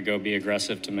where I could go be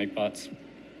aggressive to make putts.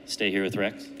 Stay here with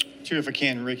Rex. Too, if I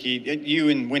can, Ricky, you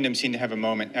and Wyndham seemed to have a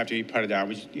moment after you putted out.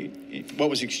 What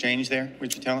was exchanged there?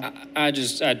 What did you tell him? I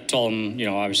told him,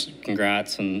 obviously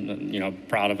congrats and,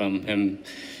 proud of him. Him,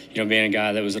 being a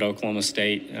guy that was at Oklahoma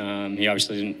State. He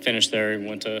obviously didn't finish there. He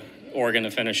went to Oregon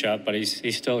to finish up, but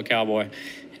he's still a Cowboy.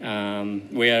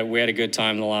 We had a good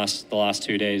time the last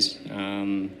 2 days.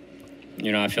 I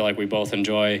feel like we both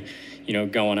enjoy,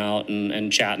 going out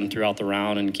and chatting throughout the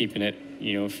round and keeping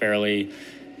it, fairly.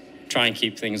 Try and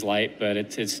keep things light, but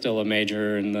it's still a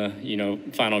major in the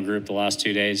final group the last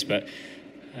 2 days. But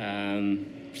and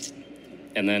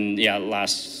then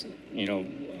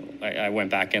I went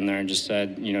back in there and just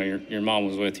said, your mom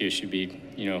was with you. She'd be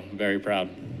very proud.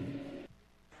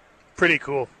 Pretty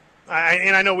cool.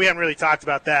 I know we haven't really talked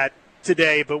about that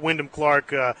today, but Wyndham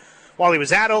Clark, while he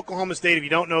was at Oklahoma State, if you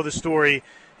don't know the story,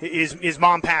 his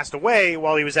mom passed away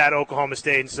while he was at Oklahoma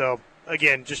State, and so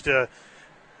again, just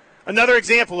another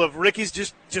example of Ricky's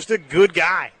just a good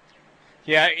guy.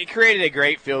 Yeah, it created a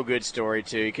great feel-good story,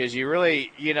 too, because you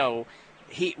really,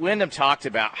 Wyndham talked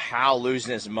about how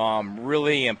losing his mom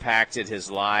really impacted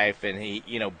his life, and he,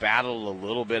 battled a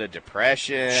little bit of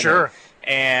depression. Sure.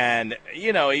 And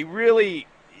he really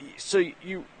 – so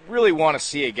you really want to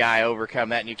see a guy overcome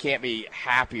that, and you can't be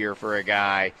happier for a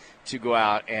guy to go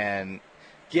out and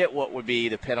get what would be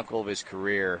the pinnacle of his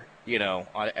career,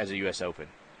 as a U.S. Open.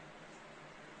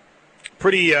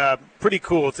 Pretty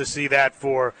cool to see that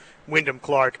for Wyndham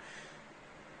Clark.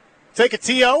 Take a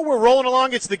TO. We're rolling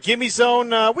along. It's the Gimme Zone.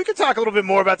 We could talk a little bit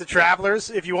more about the Travelers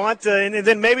if you want, and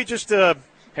then maybe just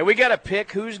hey, we got to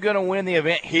pick who's going to win the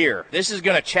event here. This is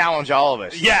going to challenge all of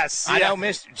us. Yes. I know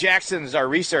Mr. Jackson's our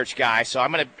research guy, so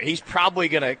he's probably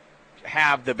going to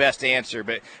have the best answer,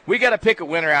 but we got to pick a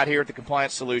winner out here at the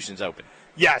Compliance Solutions Open.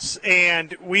 Yes,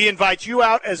 and we invite you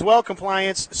out as well,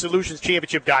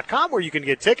 ComplianceSolutionsChampionship.com, where you can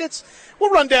get tickets.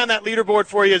 We'll run down that leaderboard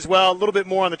for you as well, a little bit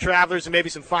more on the Travelers and maybe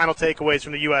some final takeaways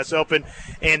from the U.S. Open.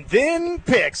 And then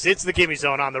picks. It's the Gimme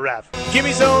Zone on the Rev.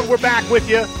 Gimme Zone, we're back with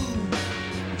you.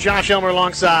 Josh Elmer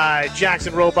alongside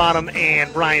Jackson Rowbottom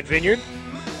and Brian Vineyard.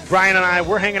 Brian and I,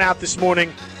 we're hanging out this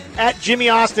morning at Jimmy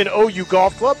Austin OU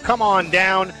Golf Club. Come on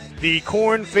down, the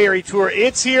Korn Ferry Tour.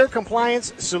 It's here,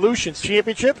 Compliance Solutions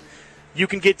Championship. You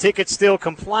can get tickets still,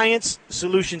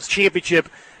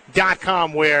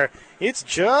 ComplianceSolutionsChampionship.com, where it's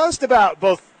just about,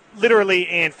 both literally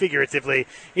and figuratively,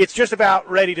 it's just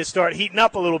about ready to start heating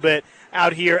up a little bit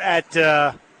out here at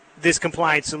this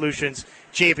Compliance Solutions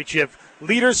Championship.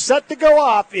 Leaders set to go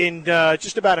off in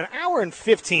just about an hour and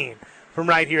 15 from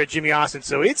right here at Jimmy Austin.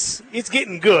 So it's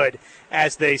getting good,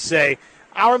 as they say.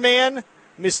 Our man,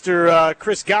 Mr.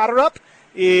 Chris Gotterup,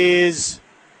 he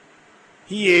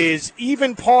is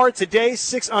even par today,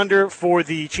 6 under for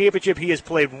the championship. He has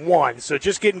played 1. So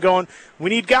just getting going. We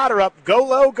need Gotterup. Go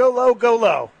low, go low, go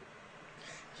low.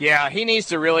 Yeah, he needs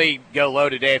to really go low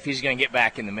today if he's going to get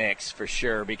back in the mix for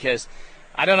sure, because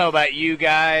I don't know about you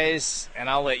guys, and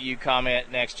I'll let you comment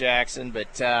next, Jackson,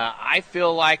 but I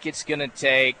feel like it's going to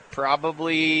take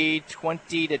probably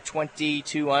 20 to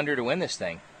 22 under to win this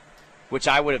thing, which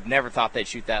I would have never thought they'd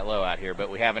shoot that low out here, but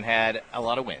we haven't had a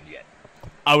lot of wind yet.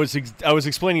 I was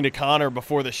explaining to Connor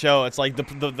before the show. It's like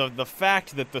the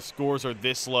fact that the scores are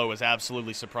this low is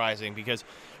absolutely surprising because,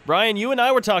 Brian, you and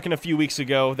I were talking a few weeks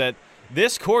ago that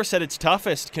this course at its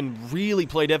toughest can really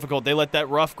play difficult. They let that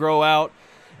rough grow out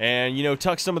and,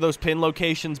 tuck some of those pin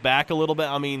locations back a little bit.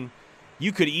 I mean,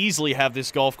 you could easily have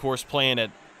this golf course playing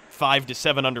at 5 to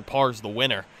 7 under par as the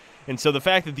winner. And so the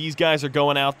fact that these guys are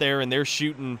going out there and they're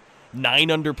shooting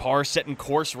 9 under par, setting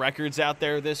course records out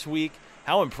there this week,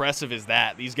 how impressive is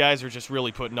that? These guys are just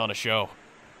really putting on a show.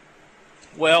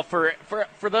 Well, for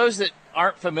those that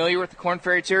aren't familiar with the Korn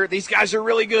Ferry Tour, these guys are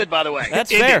really good, by the way.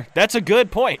 That's fair. That's a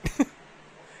good point.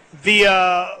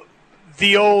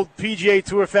 The old PGA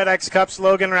Tour FedEx Cup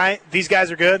slogan, right? These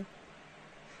guys are good.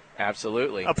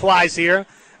 Absolutely. Applies here.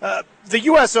 The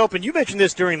U.S. Open, you mentioned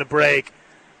this during the break.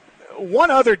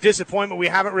 One other disappointment we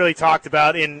haven't really talked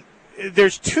about, and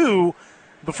there's two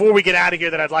before we get out of here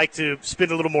that I'd like to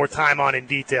spend a little more time on in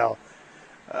detail.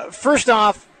 First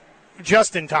off,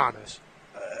 Justin Thomas.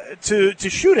 To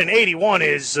shoot an 81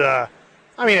 is,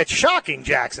 it's shocking,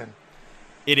 Jackson.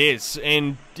 It is,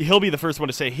 and he'll be the first one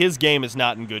to say his game is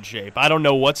not in good shape. I don't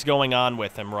know what's going on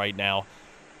with him right now,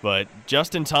 but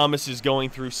Justin Thomas is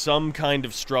going through some kind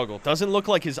of struggle. Doesn't look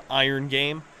like his iron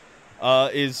game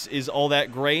is all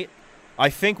that great.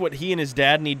 I think what he and his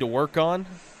dad need to work on,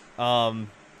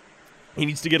 he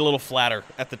needs to get a little flatter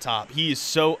at the top. He is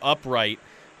so upright,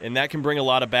 and that can bring a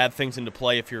lot of bad things into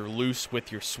play if you're loose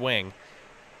with your swing.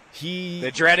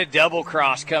 The dreaded double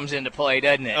cross comes into play,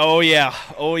 doesn't it? Oh yeah.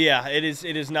 It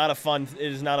is not a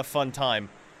fun time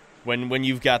when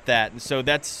you've got that. And so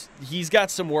he's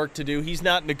got some work to do. He's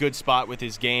not in a good spot with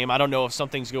his game. I don't know if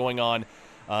something's going on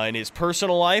in his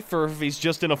personal life or if he's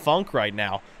just in a funk right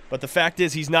now. But the fact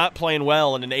is he's not playing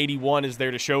well, and an 81 is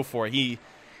there to show for it. He,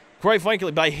 quite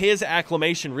frankly, by his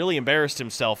acclamation, really embarrassed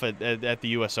himself at the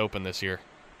U.S. Open this year.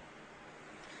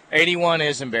 81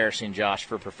 is embarrassing, Josh,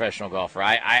 for a professional golfer.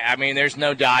 I mean, there's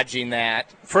no dodging that.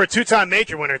 For a two-time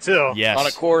major winner, too. Yes. On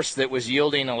a course that was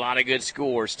yielding a lot of good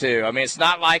scores, too. I mean, it's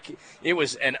not like it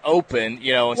was an Open,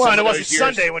 Well, and it wasn't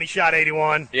Sunday when he shot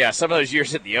 81. Yeah, some of those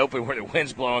years at the Open where the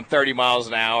wind's blowing 30 miles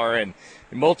an hour and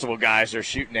multiple guys are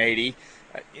shooting 80.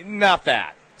 Not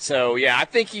that. So, yeah, I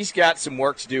think he's got some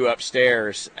work to do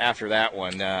upstairs after that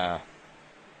one.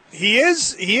 He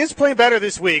is playing better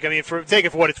this week. I mean, take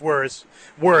it for what it's worth,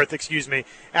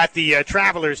 at the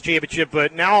Travelers Championship.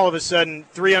 But now all of a sudden,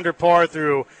 3 under par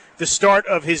through the start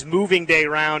of his moving day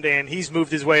round, and he's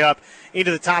moved his way up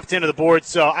into the top 10 of the board.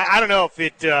 So I don't know if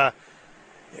it,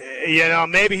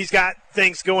 maybe he's got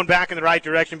things going back in the right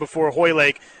direction before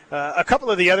Hoylake. A couple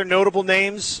of the other notable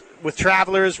names with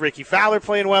Travelers, Ricky Fowler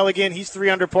playing well again. He's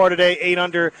 3 under par today, 8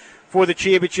 under for the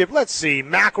championship. Let's see,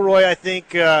 McIlroy, I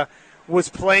think. Was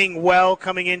playing well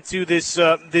coming into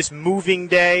this moving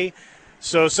day.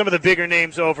 So some of the bigger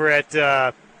names over at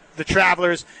the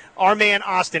Travelers. Our man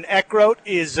Austin Eckroat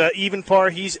is even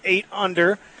par. He's 8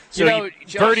 under. So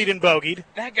he birdied and bogeyed.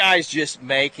 That guy's just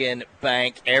making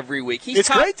bank every week. It's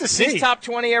great to see. He's top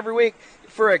 20 every week.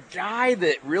 For a guy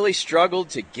that really struggled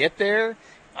to get there,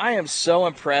 I am so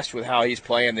impressed with how he's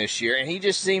playing this year, and he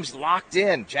just seems locked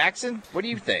in. Jackson, what do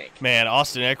you think? Man,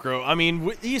 Austin Eckroat, I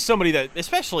mean, he's somebody that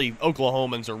especially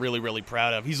Oklahomans are really, really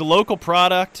proud of. He's a local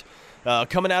product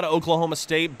coming out of Oklahoma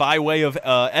State by way of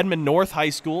Edmond North High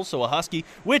School, so a Husky,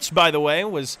 which, by the way,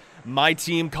 was my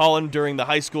team calling during the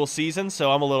high school season,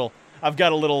 so I've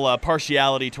got a little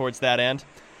partiality towards that end.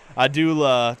 I do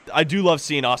love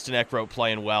seeing Austin Eckroat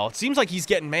playing well. It seems like he's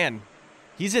getting,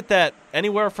 he's at that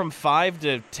anywhere from 5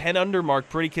 to 10 under mark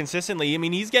pretty consistently. I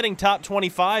mean, he's getting top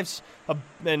 25s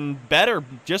and better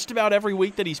just about every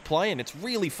week that he's playing. It's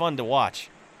really fun to watch.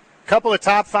 Couple of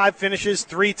top 5 finishes,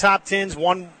 3 top 10s,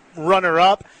 1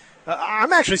 runner-up.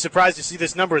 I'm actually surprised to see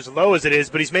this number as low as it is,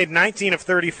 but he's made 19 of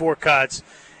 34 cuts.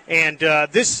 And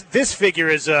this figure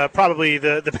is probably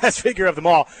the best figure of them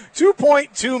all.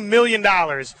 $2.2 million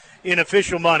in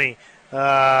official money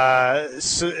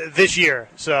this year.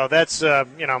 So that's,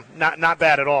 not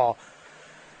bad at all.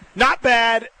 Not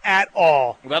bad at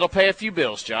all. Well, that'll pay a few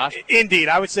bills, Josh. Indeed.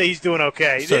 I would say he's doing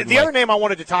okay. The other name I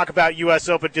wanted to talk about, U.S.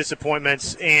 Open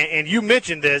disappointments, and you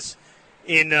mentioned this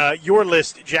in your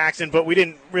list, Jackson, but we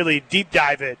didn't really deep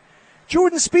dive it.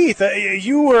 Jordan Spieth,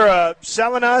 you were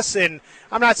selling us, and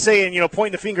I'm not saying,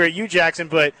 pointing the finger at you, Jackson,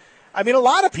 but, I mean, a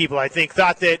lot of people, I think,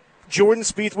 thought that Jordan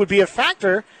Spieth would be a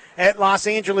factor at Los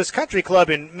Angeles Country Club,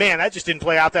 and, man, that just didn't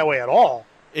play out that way at all.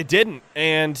 It didn't,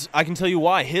 and I can tell you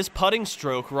why. His putting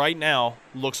stroke right now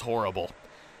looks horrible.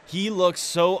 He looks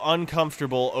so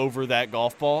uncomfortable over that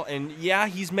golf ball, and, yeah,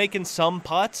 he's making some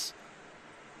putts,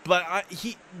 But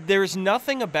there's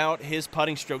nothing about his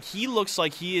putting stroke. He looks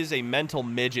like he is a mental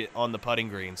midget on the putting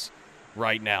greens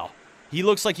right now. He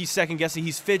looks like he's second-guessing.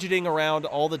 He's fidgeting around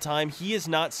all the time. He has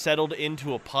not settled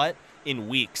into a putt in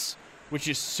weeks, which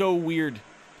is so weird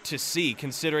to see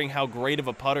considering how great of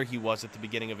a putter he was at the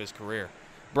beginning of his career.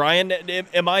 Brian,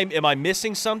 am I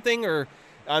missing something? Or,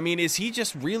 I mean, is he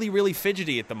just really, really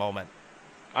fidgety at the moment?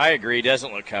 I agree.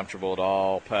 Doesn't look comfortable at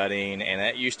all putting, and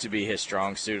that used to be his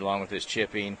strong suit along with his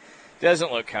chipping. Doesn't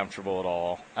look comfortable at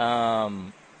all.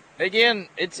 Again,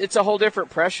 it's a whole different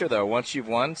pressure, though. Once you've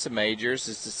won some majors,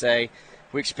 is to say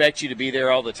we expect you to be there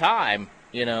all the time.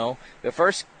 You know, the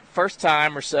first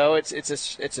time or so, it's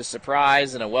a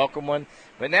surprise and a welcome one.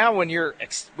 But now when you're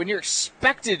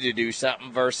expected to do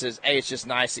something versus, hey, it's just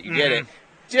nice that you did it,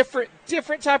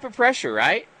 different type of pressure,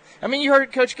 right? I mean, you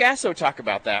heard Coach Gasso talk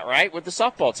about that, right, with the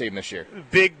softball team this year.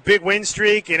 Big win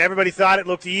streak, and everybody thought it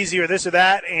looked easy or this or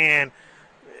that, and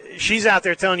she's out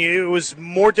there telling you it was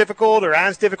more difficult or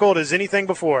as difficult as anything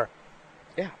before.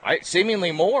 Yeah,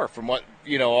 seemingly more from what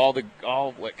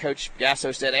all what Coach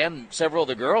Gasso said, and several of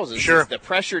the girls. Is the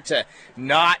pressure to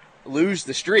not lose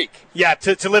the streak. Yeah,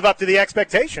 to live up to the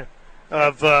expectation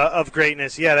of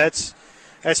greatness. Yeah, that's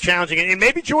challenging, and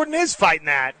maybe Jordan is fighting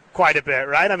that quite a bit,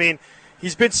 right? I mean,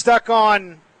 he's been stuck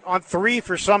on 3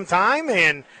 for some time,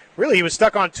 and really he was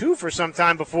stuck on 2 for some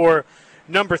time before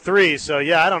number 3. So,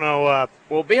 yeah, I don't know.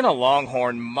 Well, being a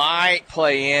Longhorn might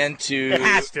play into it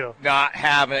has to. Not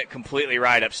having it completely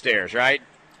right upstairs, right?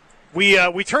 We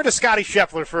turned to Scotty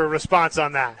Scheffler for a response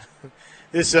on that.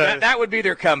 That would be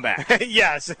their comeback.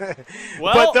 Yes.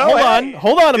 Well, but though,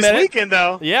 hold on a minute. This weekend,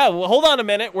 though. Yeah, well, hold on a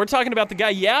minute. We're talking about the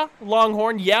guy,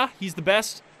 Longhorn, he's the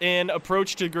best in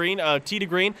approach to green, tee to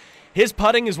green. His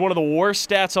putting is one of the worst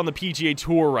stats on the PGA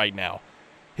Tour right now.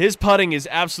 His putting is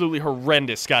absolutely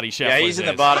horrendous, Scotty Scheffler. Yeah, he's in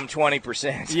the bottom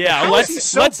 20%. Yeah, how is he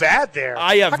so bad there?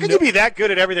 How can you be that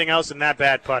good at everything else and that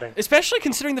bad putting? Especially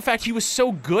considering the fact he was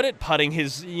so good at putting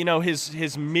his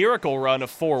miracle run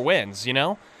of 4 wins,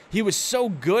 He was so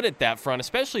good at that front,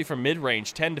 especially from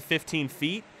mid-range, 10 to 15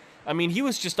 feet. I mean, he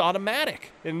was just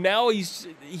automatic. And now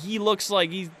he looks like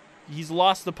he's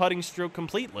lost the putting stroke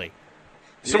completely.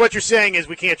 So what you're saying is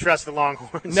we can't trust the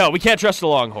Longhorns? No, we can't trust the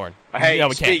Longhorn. Hey, no,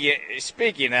 we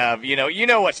speaking of, you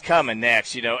know what's coming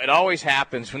next. It always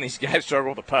happens when these guys struggle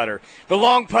with the putter. The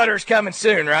long putter's coming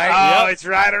soon, right? Oh, It's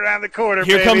right around the corner,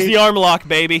 Here comes the arm lock,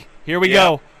 baby. Here we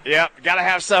go. Yep, got to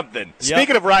have something.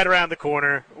 Speaking of right around the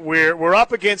corner, we're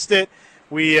up against it.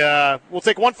 We'll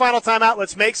take one final timeout.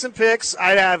 Let's make some picks.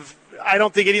 I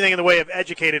don't think anything in the way of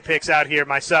educated picks out here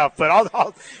myself, but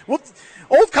we'll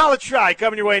Old College Try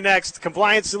coming your way next.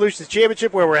 Compliance Solutions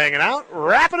Championship, where we're hanging out.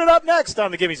 Wrapping it up next on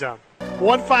the Gimme Zone.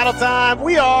 One final time.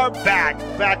 We are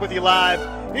back with you live.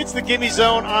 It's the Gimme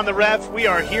Zone on the Ref. We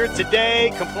are here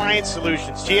today. Compliance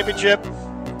Solutions Championship,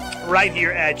 right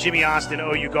here at Jimmy Austin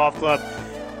OU Golf Club.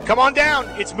 Come on down.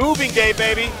 It's moving day,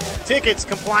 baby. Tickets,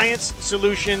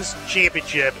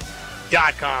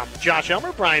 ComplianceSolutionsChampionship.com. Josh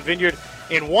Elmer, Brian Vineyard,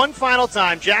 in one final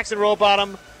time. Jackson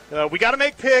Rowbottom. We got to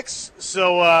make picks,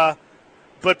 so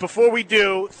but before we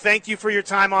do, thank you for your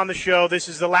time on the show. This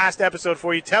is the last episode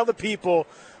for you. Tell the people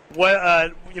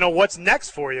what's next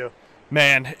for you.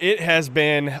 Man, it has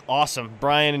been awesome.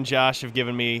 Brian and Josh have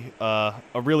given me a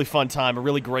really fun time, a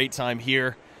really great time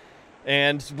here.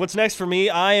 And what's next for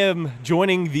me? I am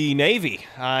joining the Navy.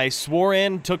 I swore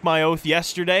in, took my oath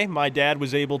yesterday. My dad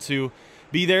was able to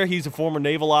be there. He's a former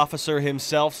naval officer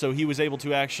himself, so he was able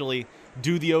to actually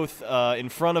do the oath in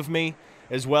front of me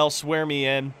as well, swear me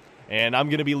in. And I'm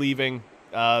going to be leaving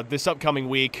this upcoming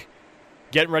week,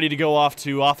 getting ready to go off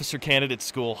to officer candidate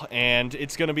school. And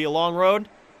it's going to be a long road,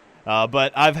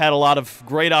 but I've had a lot of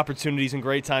great opportunities and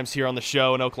great times here on the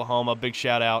show in Oklahoma. Big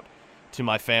shout out to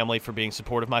my family for being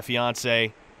supportive, my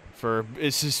fiance,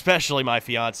 especially my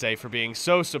fiance, for being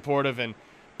so supportive and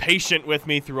patient with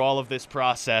me through all of this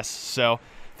process. So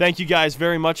thank you guys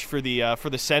very much for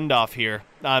the send-off here.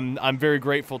 I'm very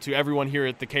grateful to everyone here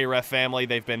at the KREF family.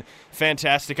 They've been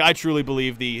fantastic. I truly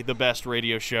believe the best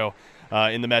radio show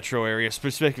in the metro area,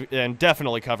 specific and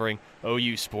definitely covering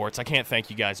OU sports. I can't thank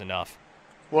you guys enough.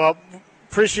 Well,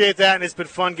 appreciate that, and it's been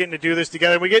fun getting to do this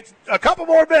together. We get a couple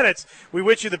more minutes. We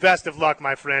wish you the best of luck,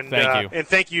 my friend. Thank you. And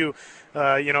thank you,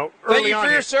 early on. Thank you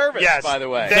for your service, yes, by the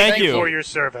way. Thank you for your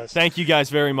service. Thank you guys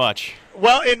very much.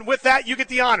 Well, and with that, you get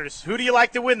the honors. Who do you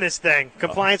like to win this thing?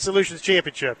 Compliance Solutions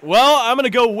Championship. Well, I'm going to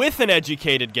go with an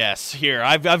educated guess here.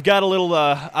 I've got a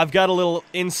little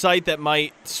insight that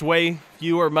might sway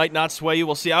you or might not sway you.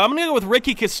 We'll see. I'm going to go with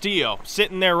Ricky Castillo,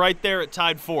 sitting there right there at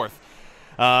tied fourth.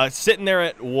 Sitting there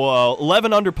at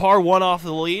 11 under par, 1 off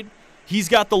the lead. He's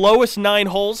got the lowest 9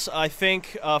 holes, I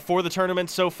think, for the tournament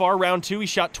so far. Round 2, he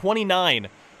shot 29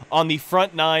 on the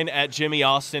front 9 at Jimmy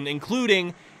Austin,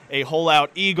 including a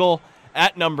hole-out eagle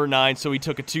at number 9, so he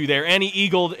took a 2 there. And he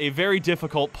eagled a very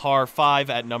difficult par 5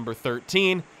 at number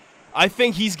 13. I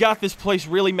think he's got this place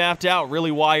really mapped out,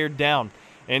 really wired down.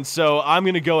 And so I'm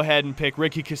going to go ahead and pick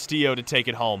Ricky Castillo to take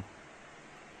it home.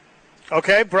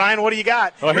 Okay, Brian, what do you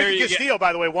got? Well, Ricky Castillo,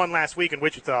 by the way, won last week in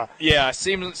Wichita. Yeah,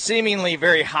 seemingly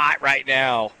very hot right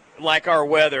now, like our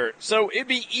weather. So it'd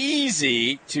be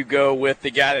easy to go with the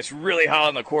guy that's really hot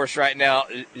on the course right now,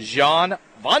 Jan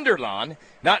van der Laan,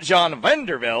 not John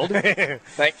Vandervelde,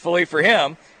 thankfully for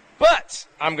him. But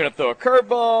I'm going to throw a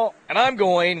curveball, and I'm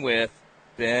going with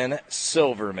Ben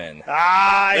Silverman.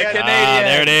 The Canadian.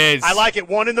 There it is. I like it.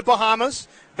 Won in the Bahamas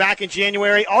back in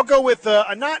January. I'll go with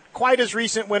a not quite as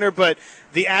recent winner, but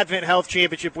the Advent Health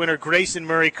Championship winner, Grayson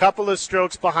Murray. Couple of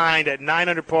strokes behind at 9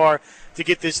 under par to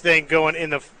get this thing going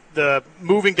in the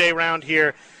moving day round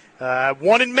here.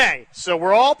 Won in May. So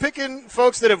we're all picking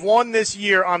folks that have won this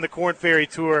year on the Korn Ferry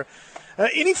Tour.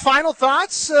 Any final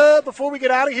thoughts before we get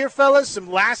out of here, fellas?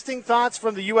 Some lasting thoughts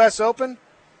from the U.S. Open?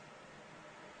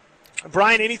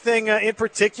 Brian, anything in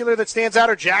particular that stands out?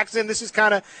 Or Jackson, this is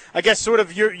kind of, I guess, sort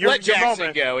of your Let Jackson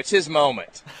moment. go. It's his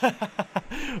moment.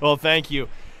 Well, thank you.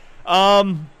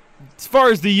 As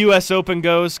far as the U.S. Open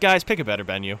goes, guys, pick a better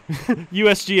venue.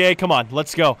 USGA, come on,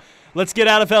 let's go. Let's get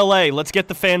out of L.A. Let's get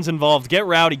the fans involved. Get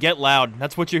rowdy, get loud.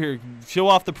 That's what you're here. Show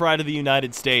off the pride of the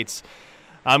United States.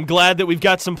 I'm glad that we've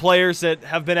got some players that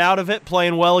have been out of it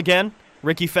playing well again.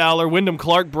 Ricky Fowler, Wyndham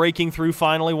Clark breaking through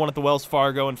finally, won at the Wells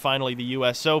Fargo, and finally the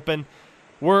U.S. Open.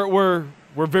 We're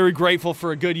very grateful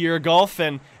for a good year of golf,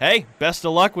 and hey, best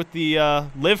of luck with the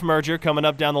Live merger coming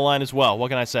up down the line as well. What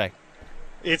can I say?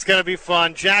 It's going to be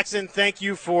fun. Jackson, thank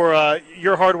you for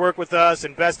your hard work with us,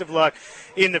 and best of luck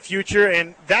in the future.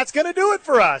 And that's going to do it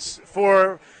for us.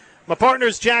 For my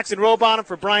partners, Jackson Rowbottom,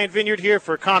 for Brian Vineyard here,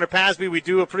 for Connor Pasby, we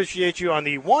do appreciate you on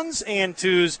the ones and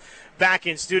twos back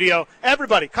in studio.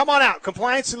 Everybody, come on out.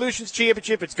 Compliance Solutions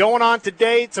Championship. It's going on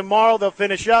today. Tomorrow they'll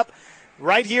finish up.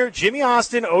 Right here, Jimmy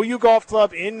Austin, OU Golf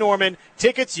Club in Norman.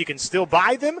 Tickets, you can still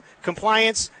buy them.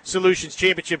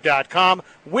 ComplianceSolutionsChampionship.com.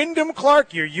 Wyndham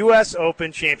Clark, your U.S.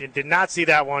 Open champion. Did not see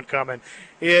that one coming.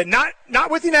 Not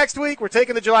with you next week. We're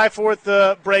taking the July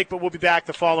 4th break, but we'll be back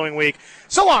the following week.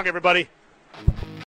 So long, everybody.